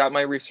 I've got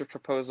my research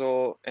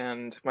proposal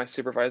and my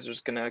supervisor's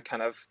gonna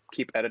kind of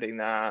keep editing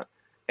that,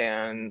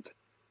 and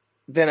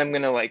then I'm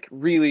gonna like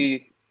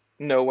really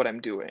know what I'm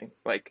doing,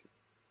 like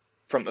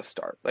from the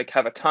start, like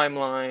have a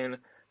timeline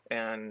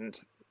and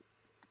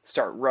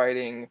start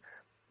writing.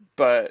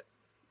 But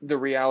the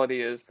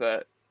reality is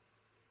that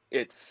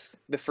it's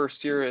the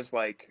first year is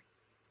like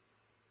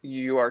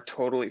you are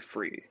totally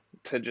free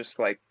to just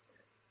like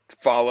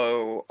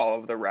follow all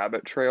of the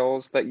rabbit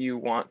trails that you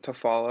want to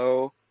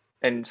follow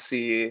and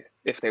see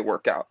if they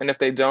work out. And if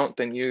they don't,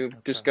 then you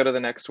just go to the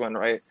next one,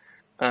 right?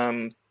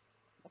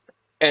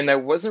 And I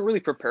wasn't really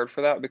prepared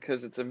for that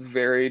because it's a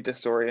very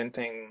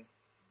disorienting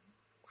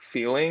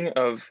feeling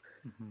of,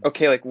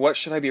 okay, like what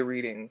should I be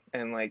reading?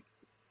 And like,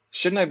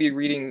 shouldn't I be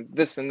reading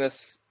this and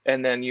this?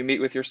 And then you meet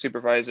with your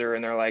supervisor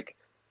and they're like,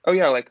 oh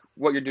yeah, like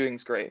what you're doing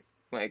is great.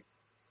 Like,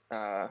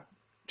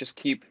 just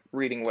keep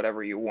reading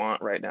whatever you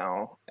want right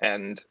now.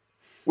 And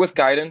with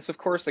guidance, of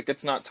course, like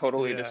it's not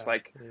totally just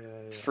like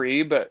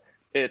free, but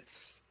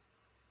it's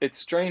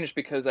strange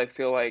because I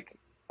feel like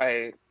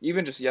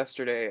even just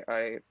yesterday,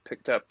 I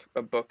picked up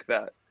a book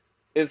that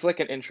is like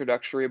an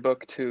introductory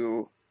book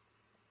to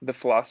the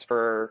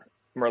philosopher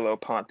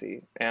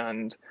Merleau-Ponty,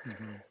 and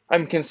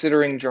I'm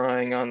considering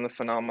drawing on the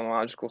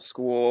phenomenological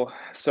school.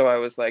 So I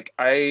was like,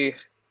 I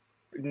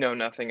know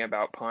nothing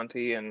about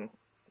Ponty, and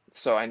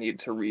so I need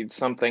to read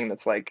something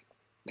that's like,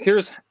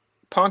 here's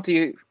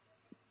Ponty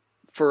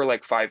for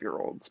like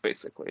 5-year-olds,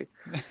 basically.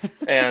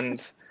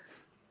 And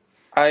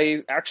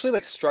I actually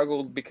like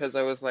struggled because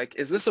I was like,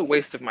 is this a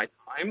waste of my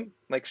time?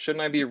 Like,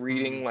 shouldn't I be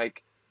reading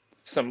like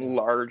some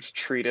large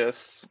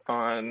treatise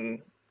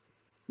on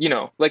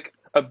like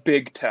a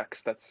big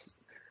text that's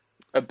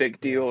a big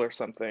deal Yeah. or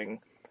something.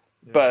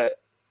 Yeah. But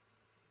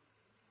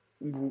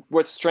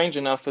what's strange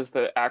enough is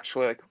that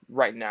actually, like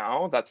right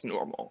now, that's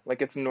normal.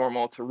 Like it's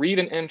normal to read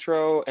an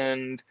intro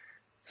and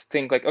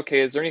think like,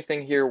 okay, is there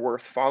anything here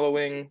worth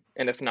following?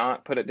 And if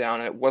not, put it down.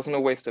 And it wasn't a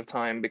waste of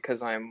time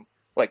because I'm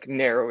like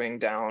narrowing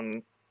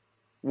down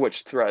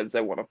which threads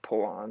I want to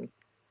pull on.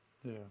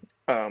 Yeah.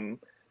 Um,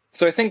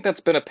 so I think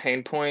that's been a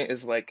pain point,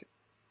 is like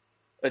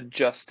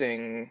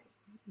adjusting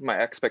my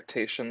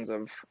expectations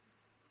of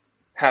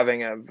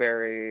having a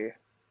very,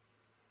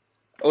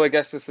 oh, I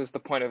guess this is the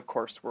point of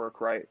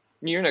coursework, right?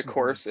 You're in a Mm-hmm.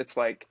 course, it's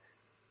like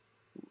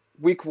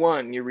week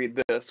one you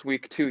read this,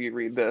 week two you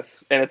read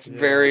this, and it's Yeah.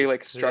 very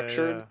like Yeah.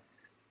 structured.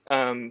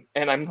 Yeah.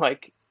 And I'm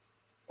like,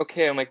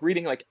 okay, I'm like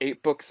reading like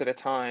 8 books at a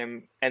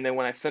time, and then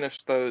when I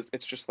finish those,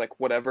 it's just like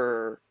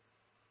whatever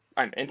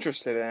I'm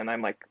interested in,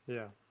 I'm like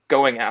Yeah.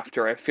 going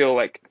after. I feel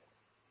like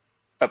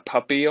a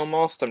puppy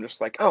almost. I'm just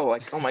like, oh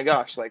my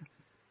gosh, like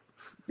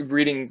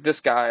reading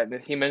this guy and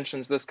he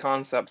mentions this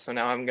concept, so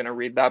now I'm gonna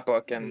read that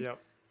book. And Yep.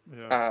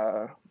 Yeah.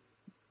 uh,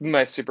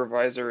 my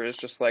supervisor is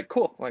just like,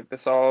 cool, like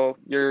this all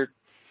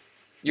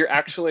you're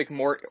actually like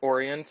more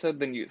oriented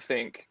than you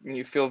think, and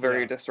you feel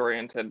very Yeah.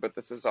 disoriented, but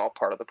this is all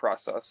part of the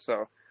process.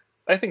 So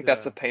I think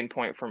that's Yeah. a pain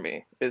point for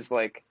me, is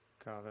like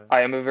Got it.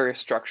 I am a very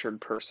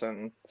structured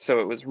person, so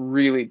it was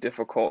really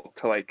difficult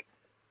to like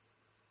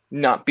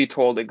not be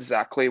told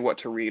exactly what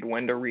to read,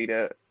 when to read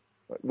it,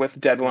 with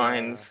Yeah.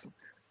 deadlines.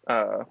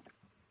 Uh,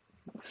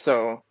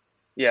 so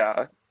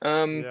yeah.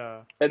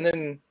 Yeah. And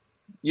then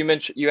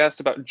you asked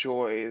about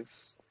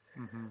joys.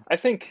 Mm-hmm. I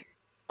think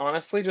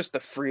honestly, just the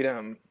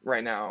freedom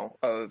right now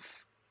of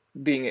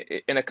being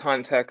in a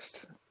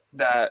context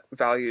that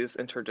values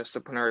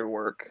interdisciplinary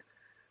work,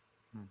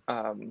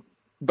 um,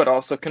 but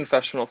also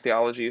confessional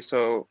theology.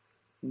 So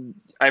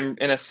I'm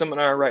in a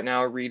seminar right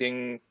now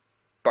reading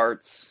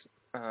Barth's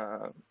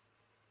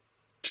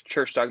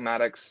Church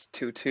Dogmatics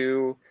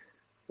 2:2,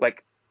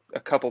 like a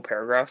couple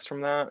paragraphs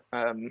from that.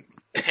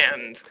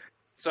 And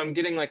so I'm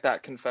getting like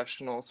that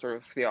confessional sort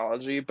of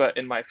theology, but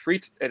in my free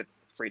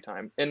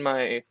time, in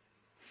my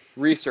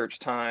research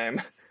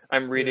time,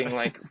 I'm Yeah. reading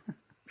like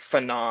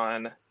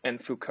Fanon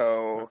and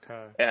Foucault Okay.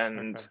 Okay.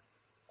 and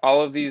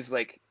all of these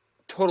like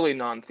totally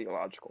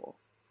non-theological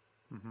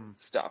Mm-hmm.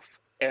 stuff.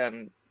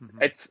 And Mm-hmm.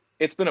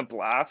 it's been a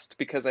blast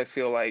because I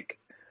feel like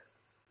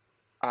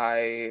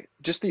I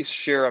just the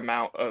sheer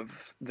amount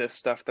of this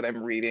stuff that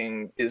I'm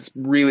reading is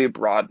really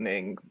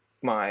broadening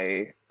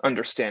my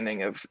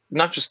understanding of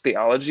not just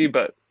theology,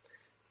 but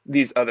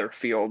these other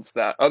fields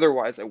that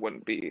otherwise I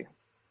wouldn't be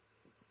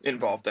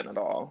involved in at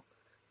all.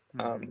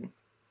 Mm-hmm. Um,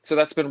 so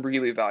that's been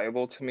really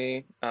valuable to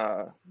me,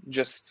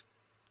 just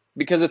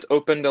because it's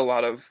opened a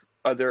lot of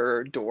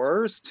other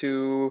doors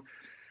to,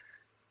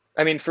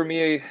 I mean, for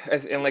me,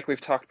 and like we've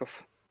talked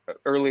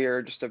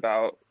earlier, just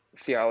about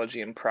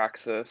theology and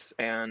praxis,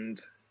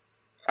 and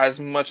as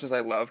much as I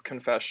love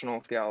confessional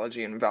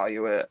theology and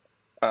value it,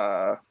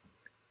 uh,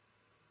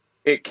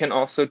 it can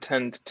also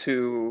tend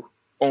to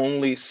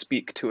only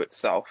speak to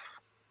itself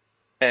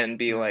and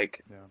be Mm.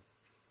 like, Yeah.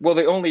 well,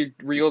 the only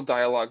real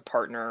dialogue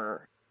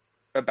partner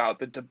about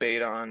the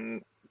debate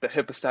on the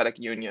hypostatic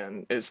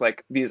union is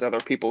like these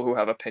other people who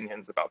have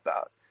opinions about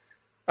that.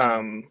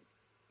 Mm.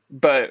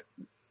 But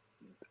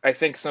I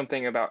think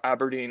something about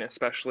Aberdeen,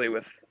 especially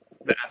with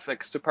the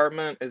ethics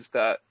department, is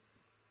that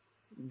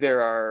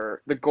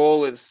the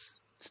goal is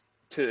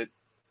to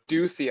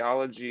do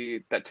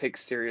theology that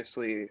takes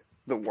seriously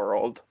the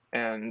world,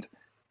 and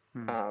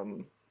Mm.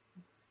 um,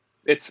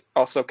 it's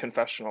also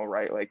confessional,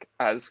 right? Like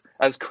as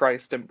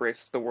Christ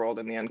embraced the world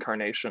in the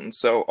incarnation,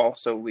 so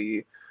also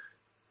we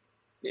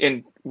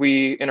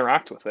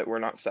interact with it. We're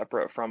not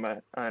separate from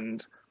it,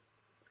 and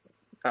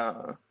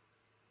uh,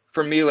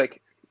 for me,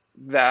 like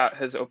that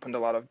has opened a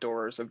lot of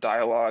doors of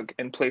dialogue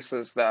in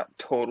places that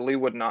totally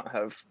would not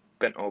have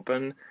been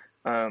open.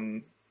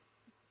 Um,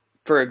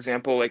 for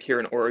example, like here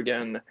in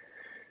Oregon,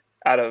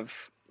 out of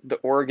the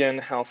Oregon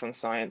Health and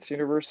Science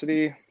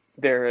University,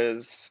 there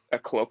is a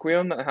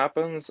colloquium that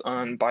happens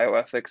on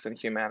bioethics and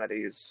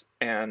humanities.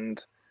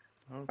 And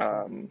Oh, cool.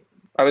 um,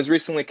 I was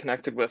recently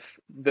connected with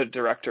the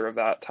director of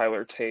that,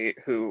 Tyler Tate,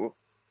 who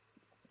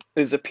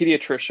is a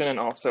pediatrician and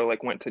also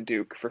like went to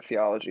Duke for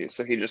theology.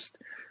 So he just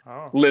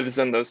Oh, lives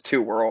in those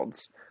two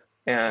worlds.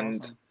 that's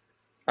And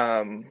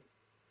awesome. um,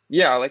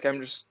 yeah, like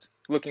I'm just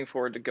looking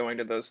forward to going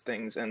to those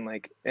things and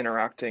like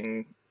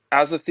interacting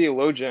as a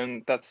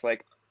theologian that's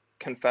like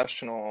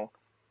confessional,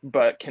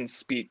 but can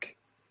speak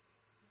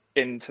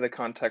into the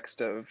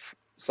context of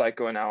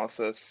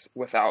psychoanalysis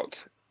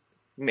without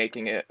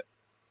making it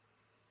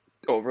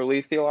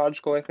overly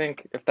theological, I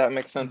think, if that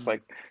makes sense. Mm.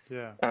 Like,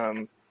 Yeah.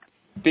 um,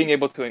 being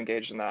able to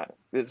engage in that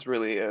is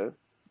really a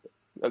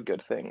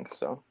good thing.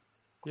 So,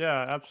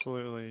 Yeah,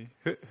 absolutely.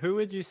 Who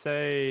would you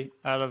say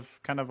out of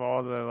kind of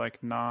all the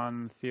like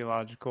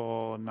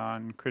non-theological,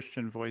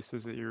 non-Christian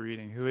voices that you're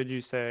reading, who would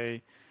you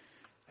say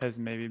has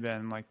maybe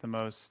been like the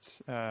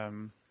most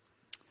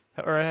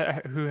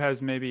or who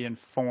has maybe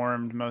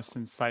informed most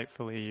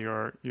insightfully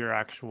your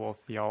actual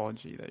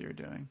theology that you're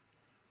doing?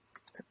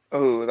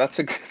 Oh, that's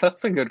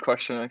a good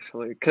question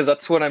actually, because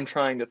that's what I'm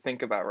trying to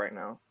think about right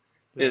now.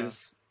 Yeah.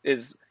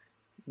 Is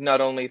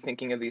not only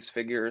thinking of these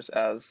figures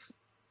as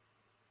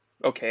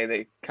okay,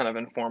 they kind of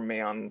inform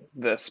me on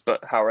this,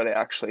 but how are they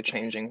actually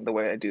changing the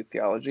way I do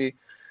theology?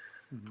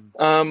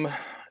 Hmm. Um,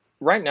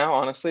 right now,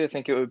 honestly, I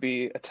think it would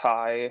be a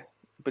tie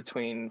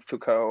between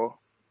Foucault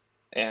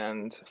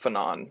and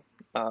Fanon.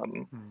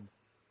 Um, Hmm.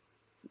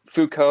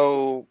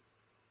 Foucault,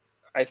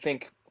 I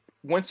think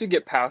once you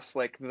get past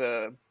like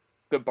the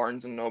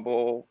Barnes and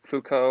Noble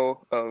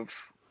Foucault of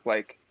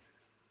like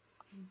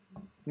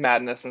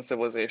Madness and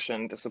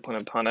Civilization, Discipline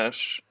and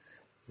Punish,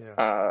 Yeah.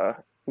 uh,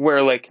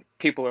 where like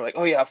people are like,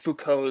 oh yeah,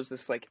 Foucault's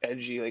this like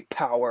edgy like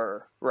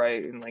power,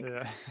 right? And like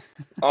Yeah.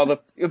 all the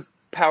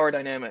power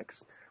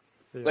dynamics.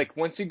 Yeah. Like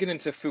once you get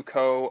into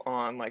Foucault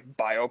on like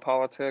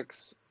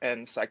biopolitics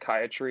and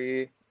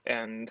psychiatry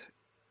and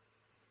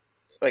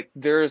like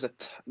there is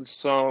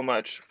so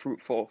much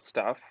fruitful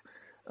stuff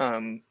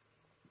um,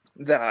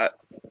 that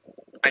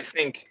I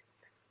think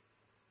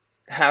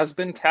has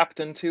been tapped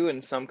into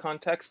in some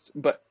contexts,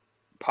 but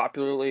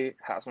popularly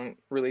hasn't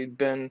really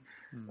been.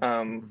 Um,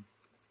 Mm-hmm.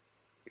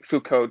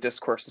 Foucault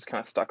discourse is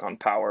kind of stuck on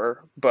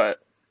power, but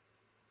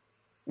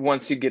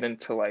once you get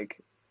into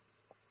like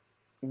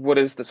what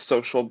is the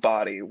social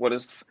body, what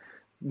is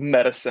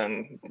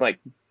medicine, like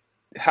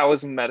how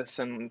is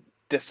medicine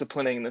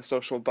disciplining the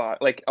social body,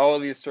 like all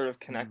of these sort of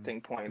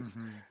connecting points.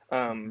 Mm-hmm.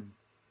 Um, Mm-hmm.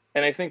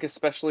 and I think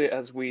especially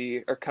as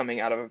we are coming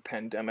out of a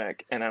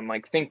pandemic, and I'm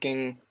like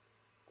thinking,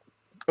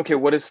 okay,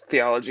 what does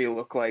theology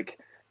look like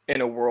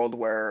in a world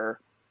where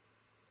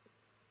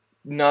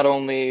not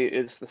only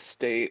is the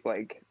state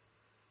like,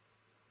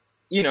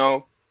 you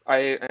know,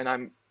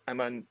 I'm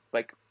a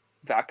like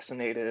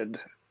vaccinated,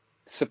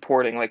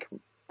 supporting like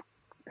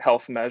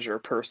health measure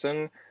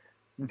person,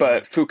 Mm-hmm.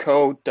 but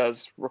Foucault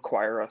does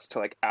require us to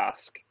like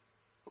ask,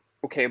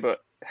 okay, but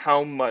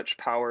how much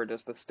power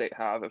does the state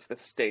have if the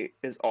state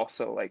is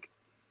also like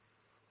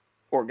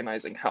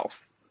organizing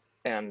health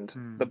and the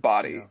Mm. Yeah.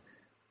 body?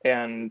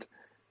 And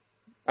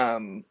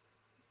um,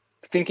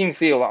 thinking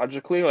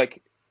theologically,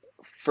 like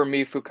for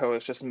me, Foucault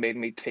has just made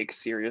me take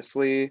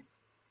seriously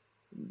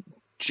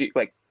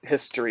like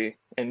history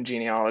and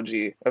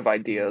genealogy of Mm.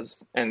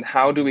 ideas, and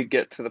how do we Mm-hmm.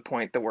 get to the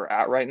point that we're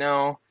at right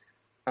now,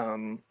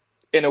 um,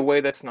 in a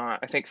way that's not.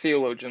 I think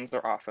theologians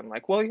are often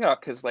like, well, yeah,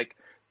 because like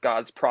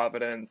God's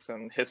providence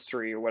and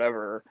history or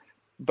whatever,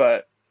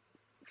 but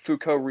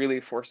Foucault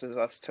really forces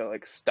us to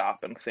like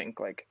stop and think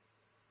like,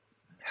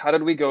 how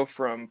did we go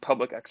from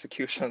public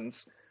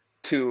executions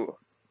to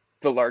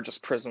the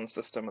largest prison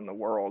system in the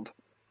world?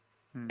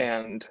 Mm.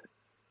 And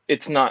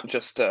it's not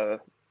just a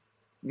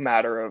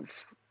matter of,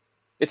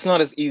 it's not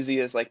as easy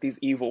as like these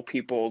evil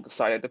people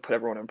decided to put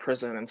everyone in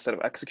prison instead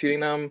of executing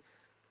them,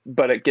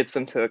 but it gets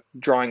into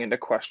drawing into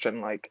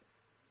question like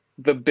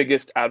the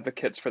biggest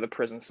advocates for the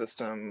prison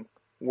system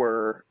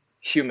were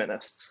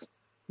humanists,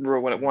 were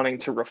Mm. wanting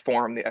to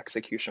reform the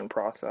execution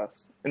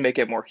process and make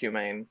it more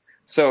humane.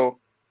 So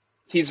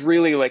he's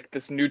really like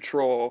this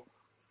neutral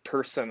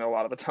person a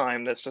lot of the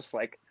time that's just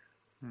like,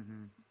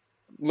 Mm-hmm.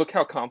 look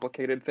how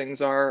complicated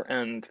things are,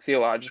 and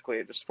theologically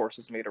it just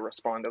forces me to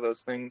respond to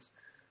those things.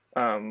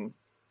 Um,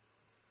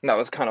 that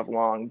was kind of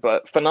long,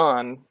 but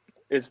Fanon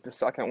is the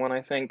second one,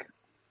 I think.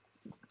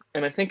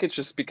 And I think it's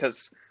just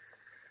because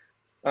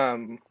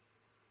um,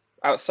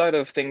 outside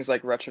of things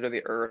like Wretched of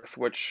the Earth,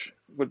 which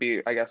would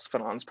be, I guess,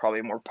 Fanon's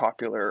probably more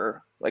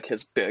popular, like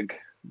his big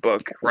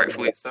book,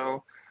 rightfully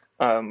so.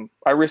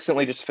 I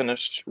recently just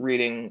finished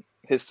reading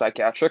his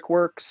psychiatric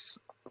works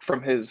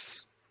from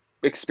his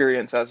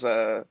experience as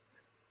a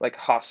like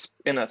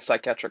in a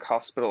psychiatric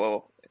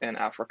hospital in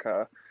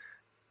Africa,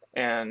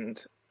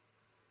 and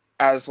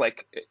as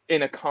like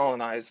in a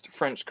colonized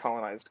French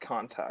colonized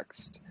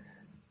context,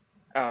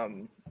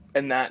 um,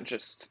 and that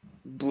just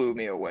blew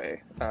me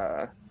away.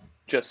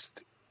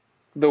 Just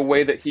the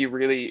way that he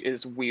really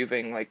is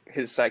weaving like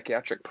his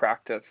psychiatric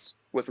practice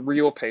with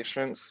real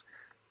patients,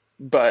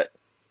 but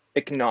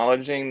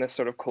acknowledging the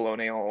sort of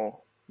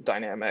colonial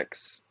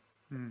dynamics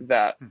Mm.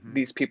 that Mm-hmm.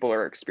 these people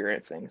are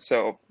experiencing.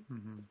 So,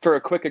 Mm-hmm. for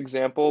a quick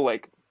example,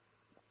 like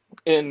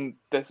in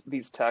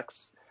these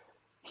texts,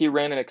 he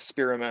ran an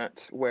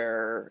experiment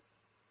where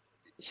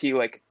he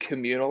like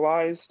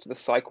communalized the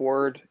psych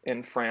ward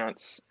in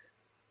France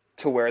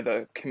to where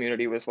the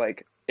community was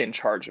like in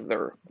charge of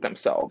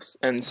themselves.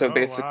 And so Oh, wow.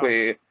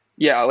 basically,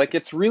 yeah, like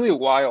it's really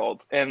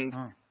wild. And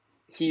Huh.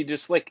 he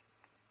just like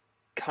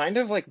kind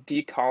of like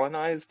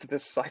decolonized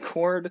this psych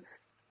ward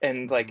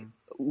and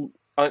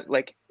Mm-hmm.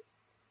 like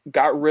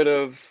got rid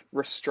of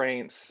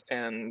restraints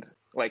and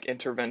like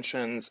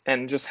interventions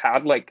and just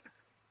had like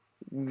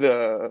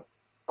the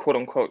quote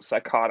unquote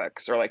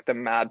psychotics or like the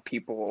mad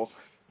people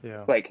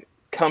Yeah. like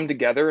come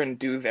together and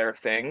do their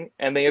thing,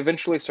 and they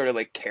eventually started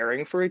like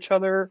caring for each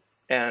other,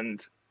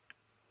 and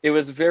it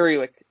was very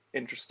like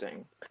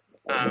interesting.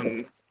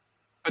 um,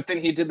 but then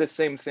he did the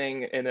same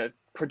thing in a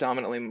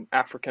predominantly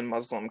African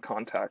Muslim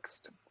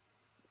context,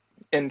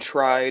 and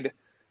tried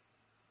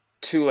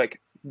to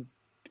like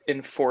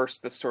enforce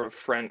this sort of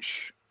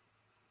French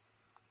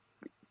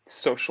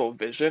social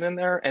vision in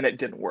there, and it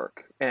didn't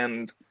work.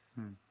 And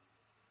Hmm.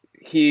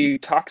 he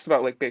talks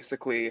about like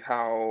basically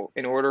how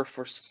in order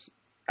for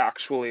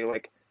actually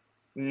like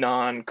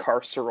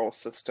non-carceral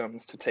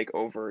systems to take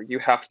over, you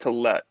have to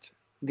let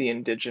the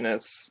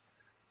indigenous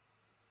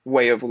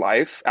way of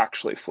life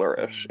actually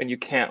flourish, Hmm. and you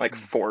can't like Hmm.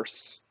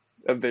 force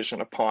a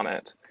vision upon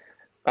it.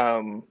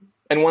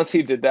 And once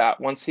he did that,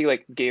 once he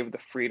like gave the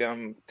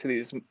freedom to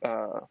these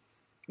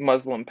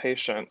Muslim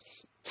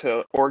patients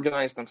to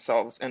organize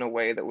themselves in a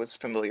way that was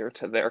familiar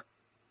to their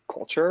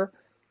culture,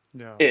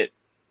 Yeah. it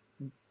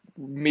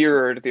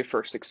mirrored the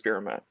first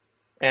experiment.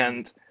 Hmm.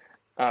 And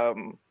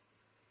um,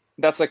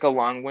 that's like a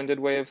long-winded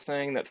way of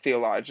saying that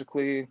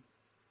theologically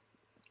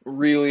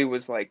really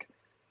was like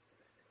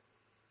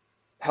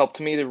helped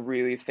me to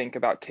really think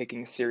about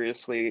taking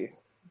seriously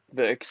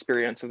the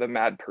experience of the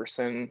mad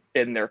person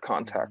in their Hmm.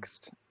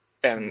 context,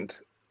 Hmm. and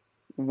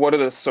what are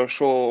the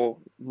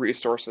social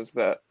resources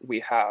that we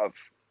have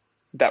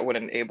that would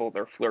enable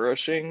their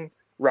flourishing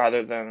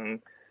rather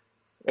than,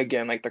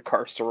 again, like the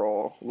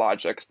carceral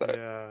logics that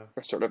Yeah.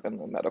 are sort of in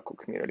the medical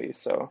community.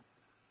 So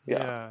yeah.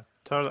 Yeah,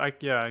 totally.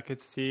 Yeah, I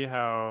could see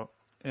how,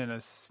 in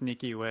a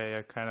sneaky way,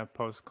 a kind of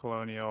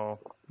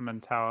post-colonial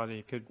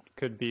mentality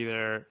could be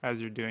there as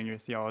you're doing your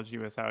theology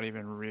without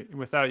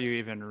you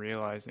even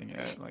realizing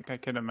it. Like I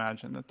could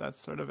imagine that that's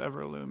sort of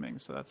ever looming.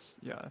 So that's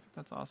yeah, I think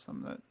that's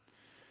awesome that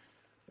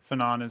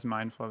Fanon is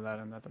mindful of that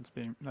and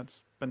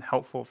that's been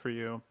helpful for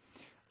you.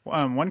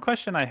 One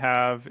question I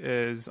have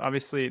is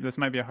obviously this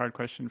might be a hard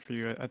question for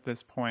you at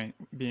this point,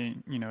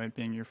 being it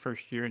being your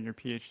first year in your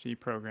PhD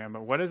program.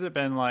 But what has it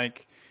been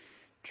like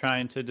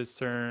trying to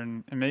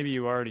discern, and maybe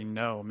you already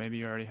know, maybe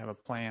you already have a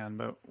plan,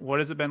 but what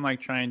has it been like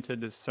trying to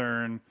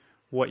discern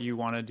what you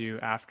want to do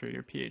after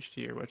your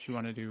PhD or what you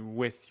want to do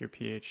with your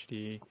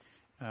PhD?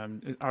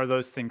 Are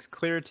those things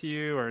clear to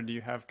you, or do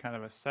you have kind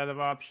of a set of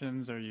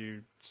options? Are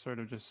you sort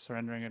of just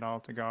surrendering it all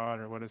to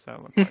God, or what does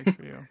that look like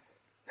for you?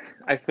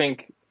 I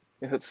think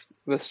it's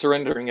the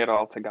surrendering it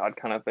all to God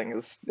kind of thing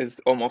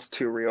is almost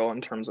too real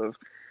in terms of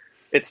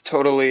it's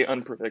totally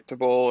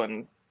unpredictable.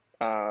 And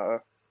uh,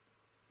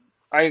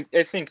 I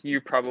think you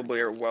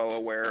probably are well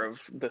aware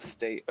of the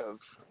state of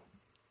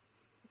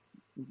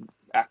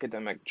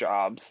academic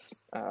jobs,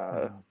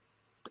 Mm-hmm.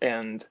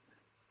 and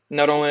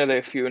not only are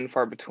they few and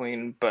far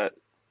between, but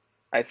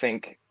I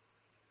think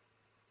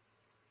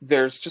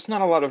there's just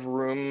not a lot of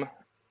room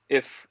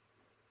if,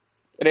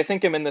 and I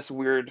think I'm in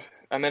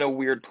a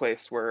weird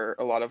place where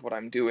a lot of what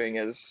I'm doing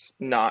is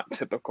not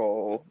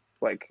typical.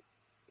 Like,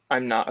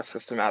 I'm not a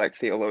systematic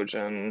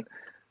theologian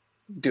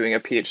doing a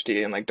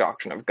PhD in like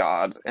doctrine of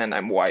God, and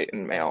I'm white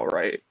and male, Mm-hmm.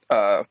 right?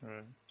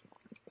 Right.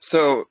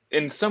 So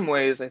in some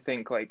ways, I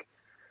think like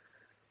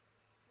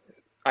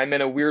I'm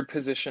in a weird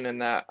position in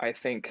that I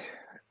think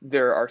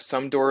there are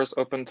some doors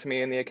open to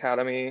me in the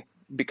academy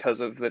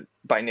because of the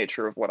by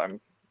nature of what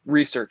I'm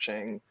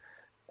researching,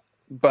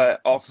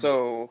 but Mm-hmm.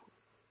 also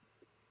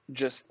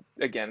just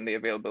again the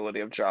availability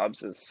of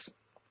jobs is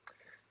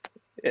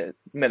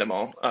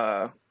minimal.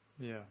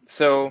 Yeah.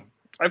 So Yeah.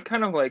 I've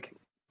kind of like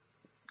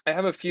I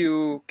have a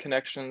few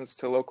connections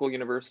to local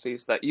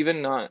universities that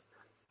even not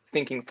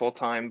thinking full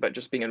time, but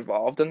just being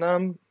involved in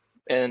them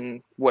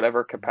in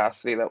whatever Mm-hmm.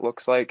 capacity that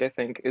looks like, I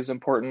think is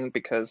important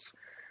because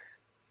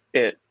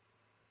it,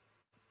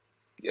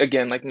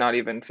 again, like not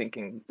even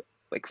thinking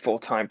like full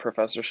time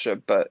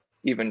professorship, but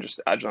even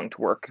just adjunct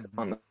work Mm-hmm.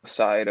 on the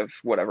side of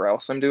whatever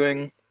else I'm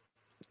doing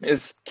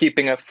is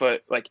keeping a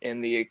foot like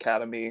in the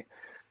academy.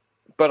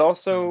 But Mm-hmm.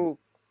 also,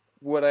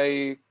 what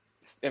I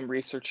am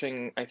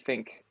researching, I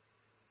think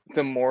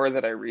the more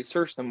that I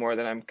research, the more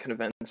that I'm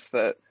convinced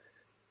that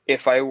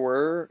if I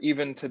were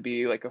even to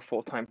be like a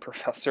full time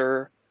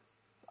professor,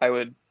 I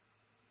would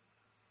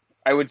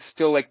I would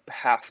still like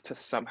have to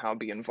somehow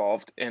be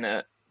involved in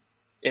it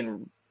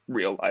in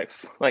real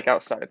life, like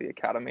outside of the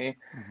academy.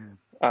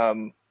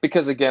 Mm-hmm.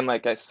 Because again,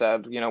 like I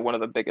said, one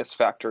of the biggest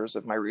factors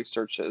of my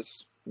research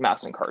is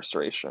mass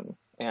incarceration.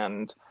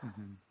 And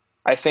Mm-hmm.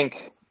 I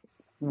think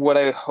what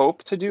I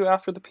hope to do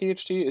after the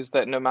PhD is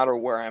that no matter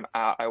where I'm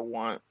at, I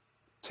want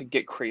to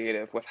get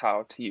creative with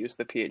how to use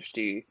the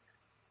PhD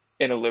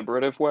in a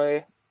liberative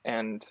way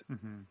and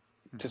Mm-hmm.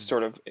 to Mm-hmm.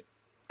 sort of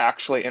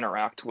actually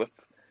interact with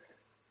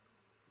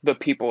the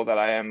people that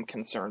I am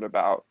concerned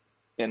about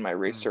in my Mm-hmm.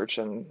 research,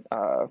 and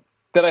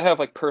that I have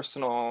like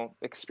personal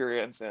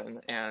experience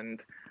in.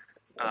 And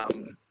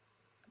um,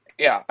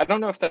 yeah, I don't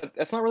know if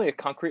that's not really a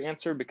concrete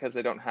answer because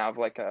I don't have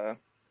like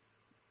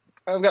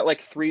I've got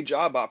like three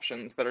job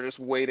options that are just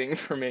waiting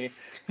for me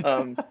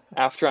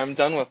after I'm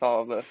done with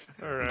all of this.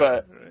 All right.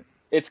 But Right.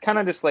 it's kind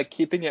of just like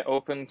keeping it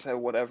open to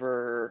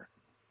whatever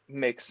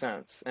makes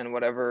sense and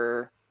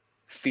whatever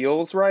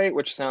feels right,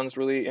 which sounds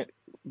really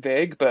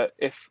vague, but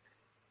if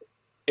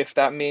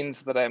that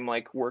means that I'm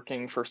like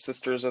working for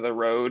Sisters of the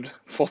Road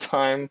full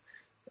time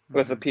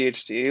with a Mm-hmm.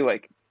 PhD,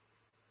 like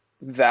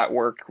that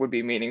work would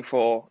be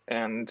meaningful.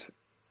 And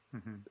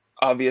Mm-hmm.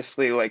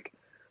 obviously, like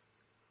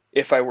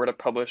if I were to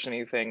publish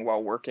anything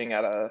while working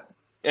at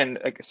and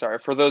sorry,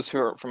 for those who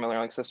are familiar,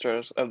 like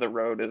Sisters of the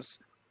Road is,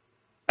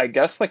 I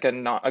guess, like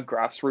not a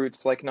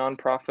grassroots like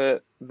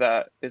nonprofit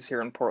that is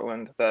here in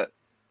Portland that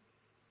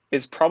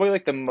is probably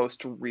like the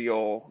most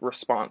real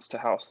response to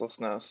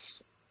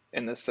houselessness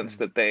in the sense Mm.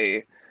 that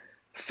they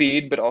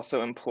feed but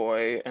also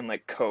employ and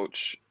like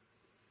coach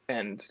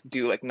and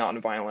do like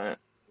nonviolent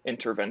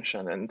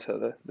intervention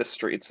into the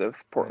streets of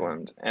Right.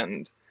 Portland.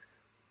 And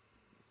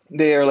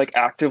they are like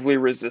actively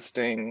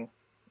resisting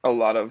a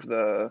lot of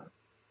the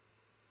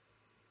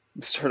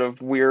sort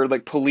of weird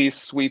like police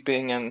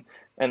sweeping and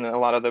a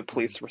lot of the Mm.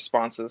 police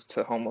responses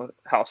to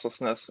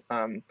houselessness.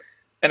 And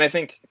I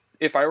think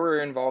if I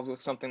were involved with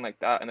something like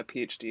that in a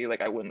PhD, like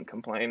I wouldn't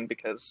complain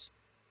because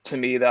to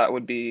me that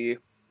would be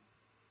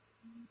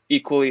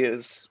equally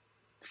as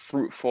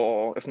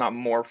fruitful, if not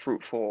more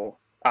fruitful,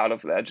 out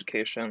of the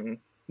education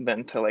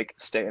than to like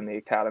stay in the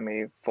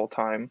academy full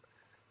time.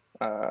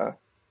 Uh,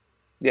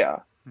 yeah.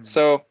 Mm.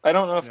 So I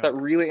don't know if Yeah. that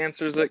really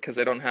answers it because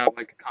I don't have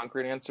like a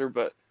concrete answer,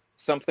 but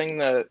something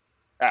that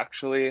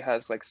actually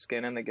has like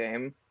skin in the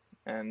game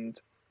and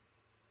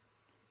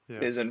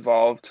Yeah. is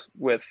involved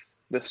with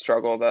the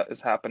struggle that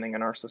is happening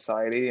in our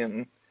society,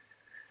 and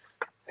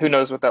who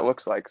knows what that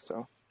looks like.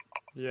 So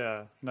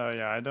Yeah. No,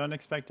 yeah. I don't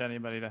expect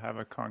anybody to have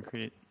a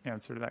concrete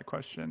answer to that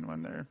question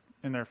when they're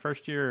in their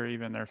first year or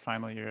even their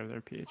final year of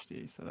their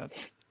PhD. So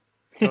that's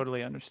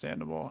totally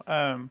understandable.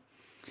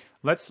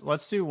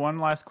 Let's do one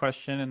last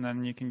question, and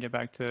then you can get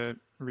back to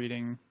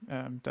reading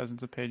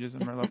dozens of pages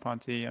of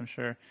Merleau-Ponty, I'm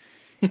sure.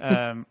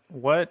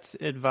 What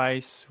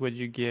advice would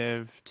you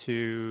give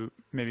to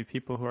maybe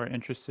people who are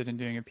interested in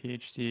doing a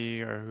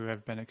PhD or who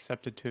have been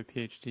accepted to a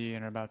PhD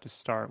and are about to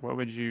start? What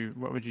would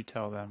you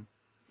tell them?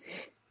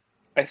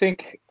 I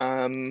think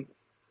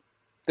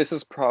this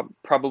is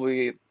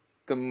probably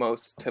the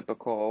most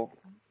typical,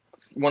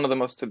 one of the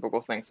most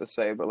typical things to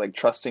say, but like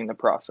trusting the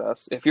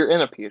process. If you're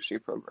in a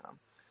PhD program,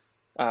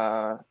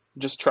 uh,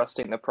 just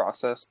trusting the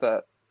process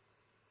that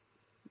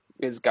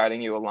is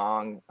guiding you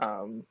along.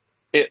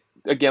 It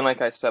again,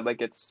 like I said,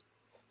 like it's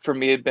for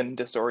me, it'd been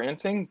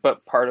disorienting,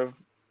 but part of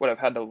what I've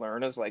had to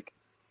learn is like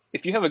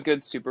if you have a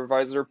good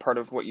supervisor, part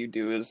of what you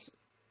do is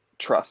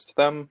trust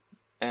them,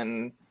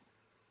 and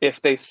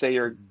if they say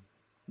you're Mhm.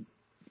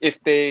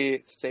 if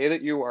they say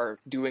that you are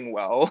doing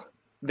well,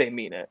 they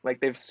mean it. Like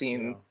they've Yeah.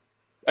 seen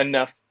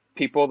enough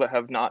people that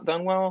have not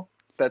done well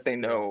that they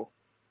Yeah. know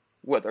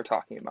what they're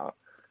talking about.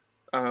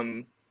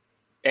 Um,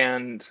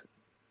 and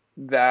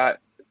that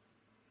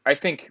I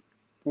think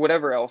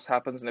whatever else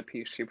happens in a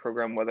PhD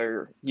program,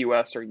 whether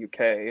US or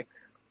UK,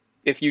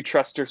 if you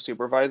trust your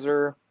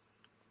supervisor,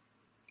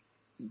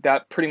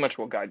 that pretty much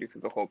will guide you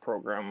through the whole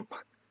program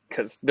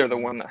because they're the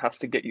Mm. one that has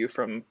to get you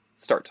from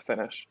start to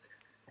finish.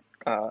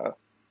 Uh,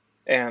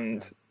 Yeah.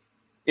 and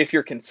if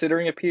you're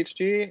considering a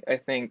PhD, I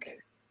think,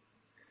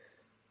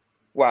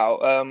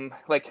 wow,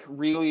 like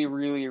really,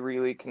 really,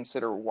 really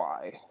consider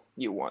why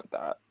you want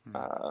that. Mm.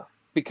 Uh,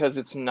 because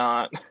it's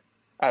not,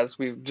 as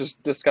we've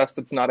just discussed,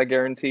 it's not a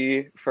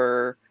guarantee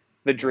for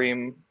the Yeah.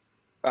 dream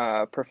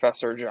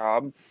professor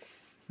job.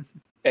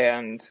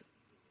 And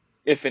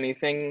if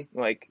anything,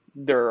 like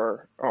there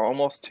are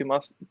almost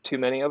too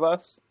many of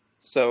us.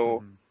 So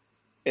Hmm.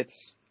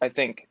 it's, I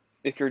think,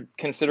 if you're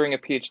considering a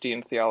PhD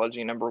in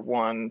theology, number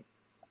one,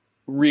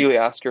 really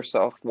ask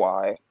yourself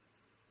why.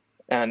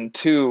 And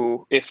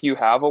two, if you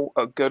have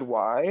a good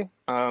why,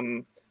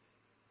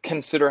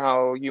 consider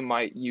how you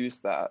might use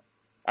that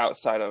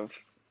outside of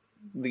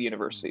the Mm.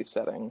 university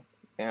setting.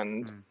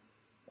 And Mm.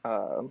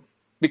 um,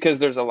 because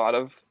there's a lot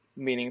of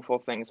meaningful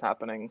things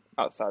happening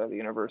outside of the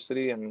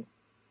university, and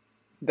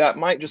that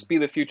might Mm. just be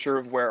the future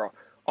of where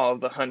all of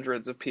the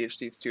hundreds of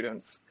PhD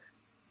students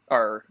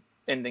are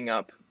ending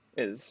up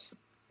is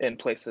in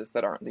places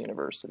that aren't the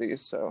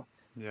universities. So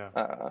Yeah.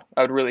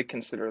 I would really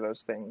consider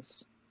those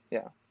things.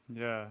 Yeah.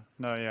 Yeah.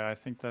 No, yeah, I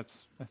think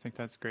that's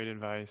great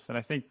advice. And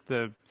I think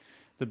the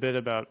bit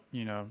about,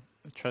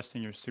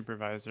 trusting your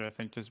supervisor, I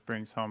think just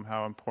brings home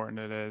how important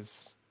it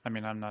is. I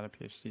mean, I'm not a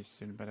PhD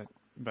student,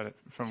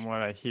 from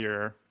what I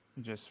hear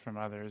just from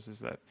others is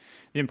that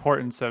the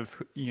importance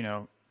of,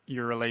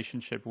 your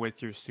relationship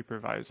with your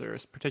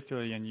supervisors,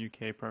 particularly in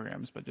UK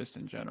programs, but just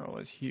in general,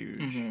 is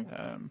huge.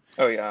 Hmm.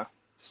 Oh yeah.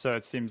 So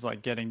it seems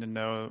like getting to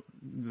know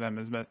them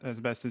as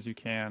best as you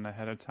can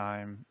ahead of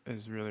time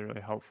is really, really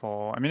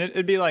helpful. I mean,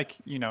 it'd be like,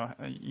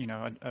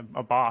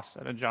 a boss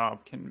at a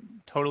job can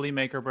totally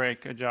make or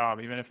break a job,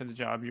 even if it's a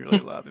job you really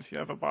love. If you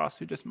have a boss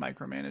who just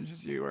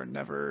micromanages you or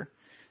never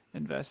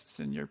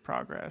invests in your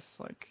progress,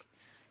 like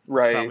it's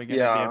Right. probably going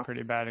to be a Yeah.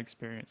 pretty bad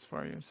experience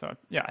for you. So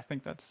yeah, I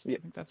think that's Yeah.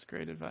 I think that's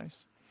great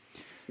advice.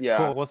 Yeah.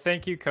 Cool. Well,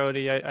 thank you,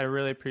 Cody. I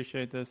really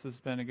appreciate this. This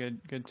has been a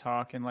good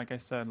talk. And like I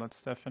said,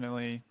 let's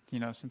definitely,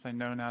 since I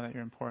know now that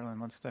you're in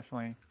Portland, let's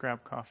definitely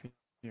grab coffee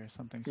or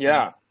something soon.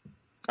 Yeah.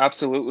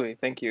 Absolutely.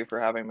 Thank you for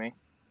having me.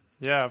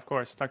 Yeah, of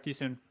course. Talk to you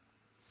soon.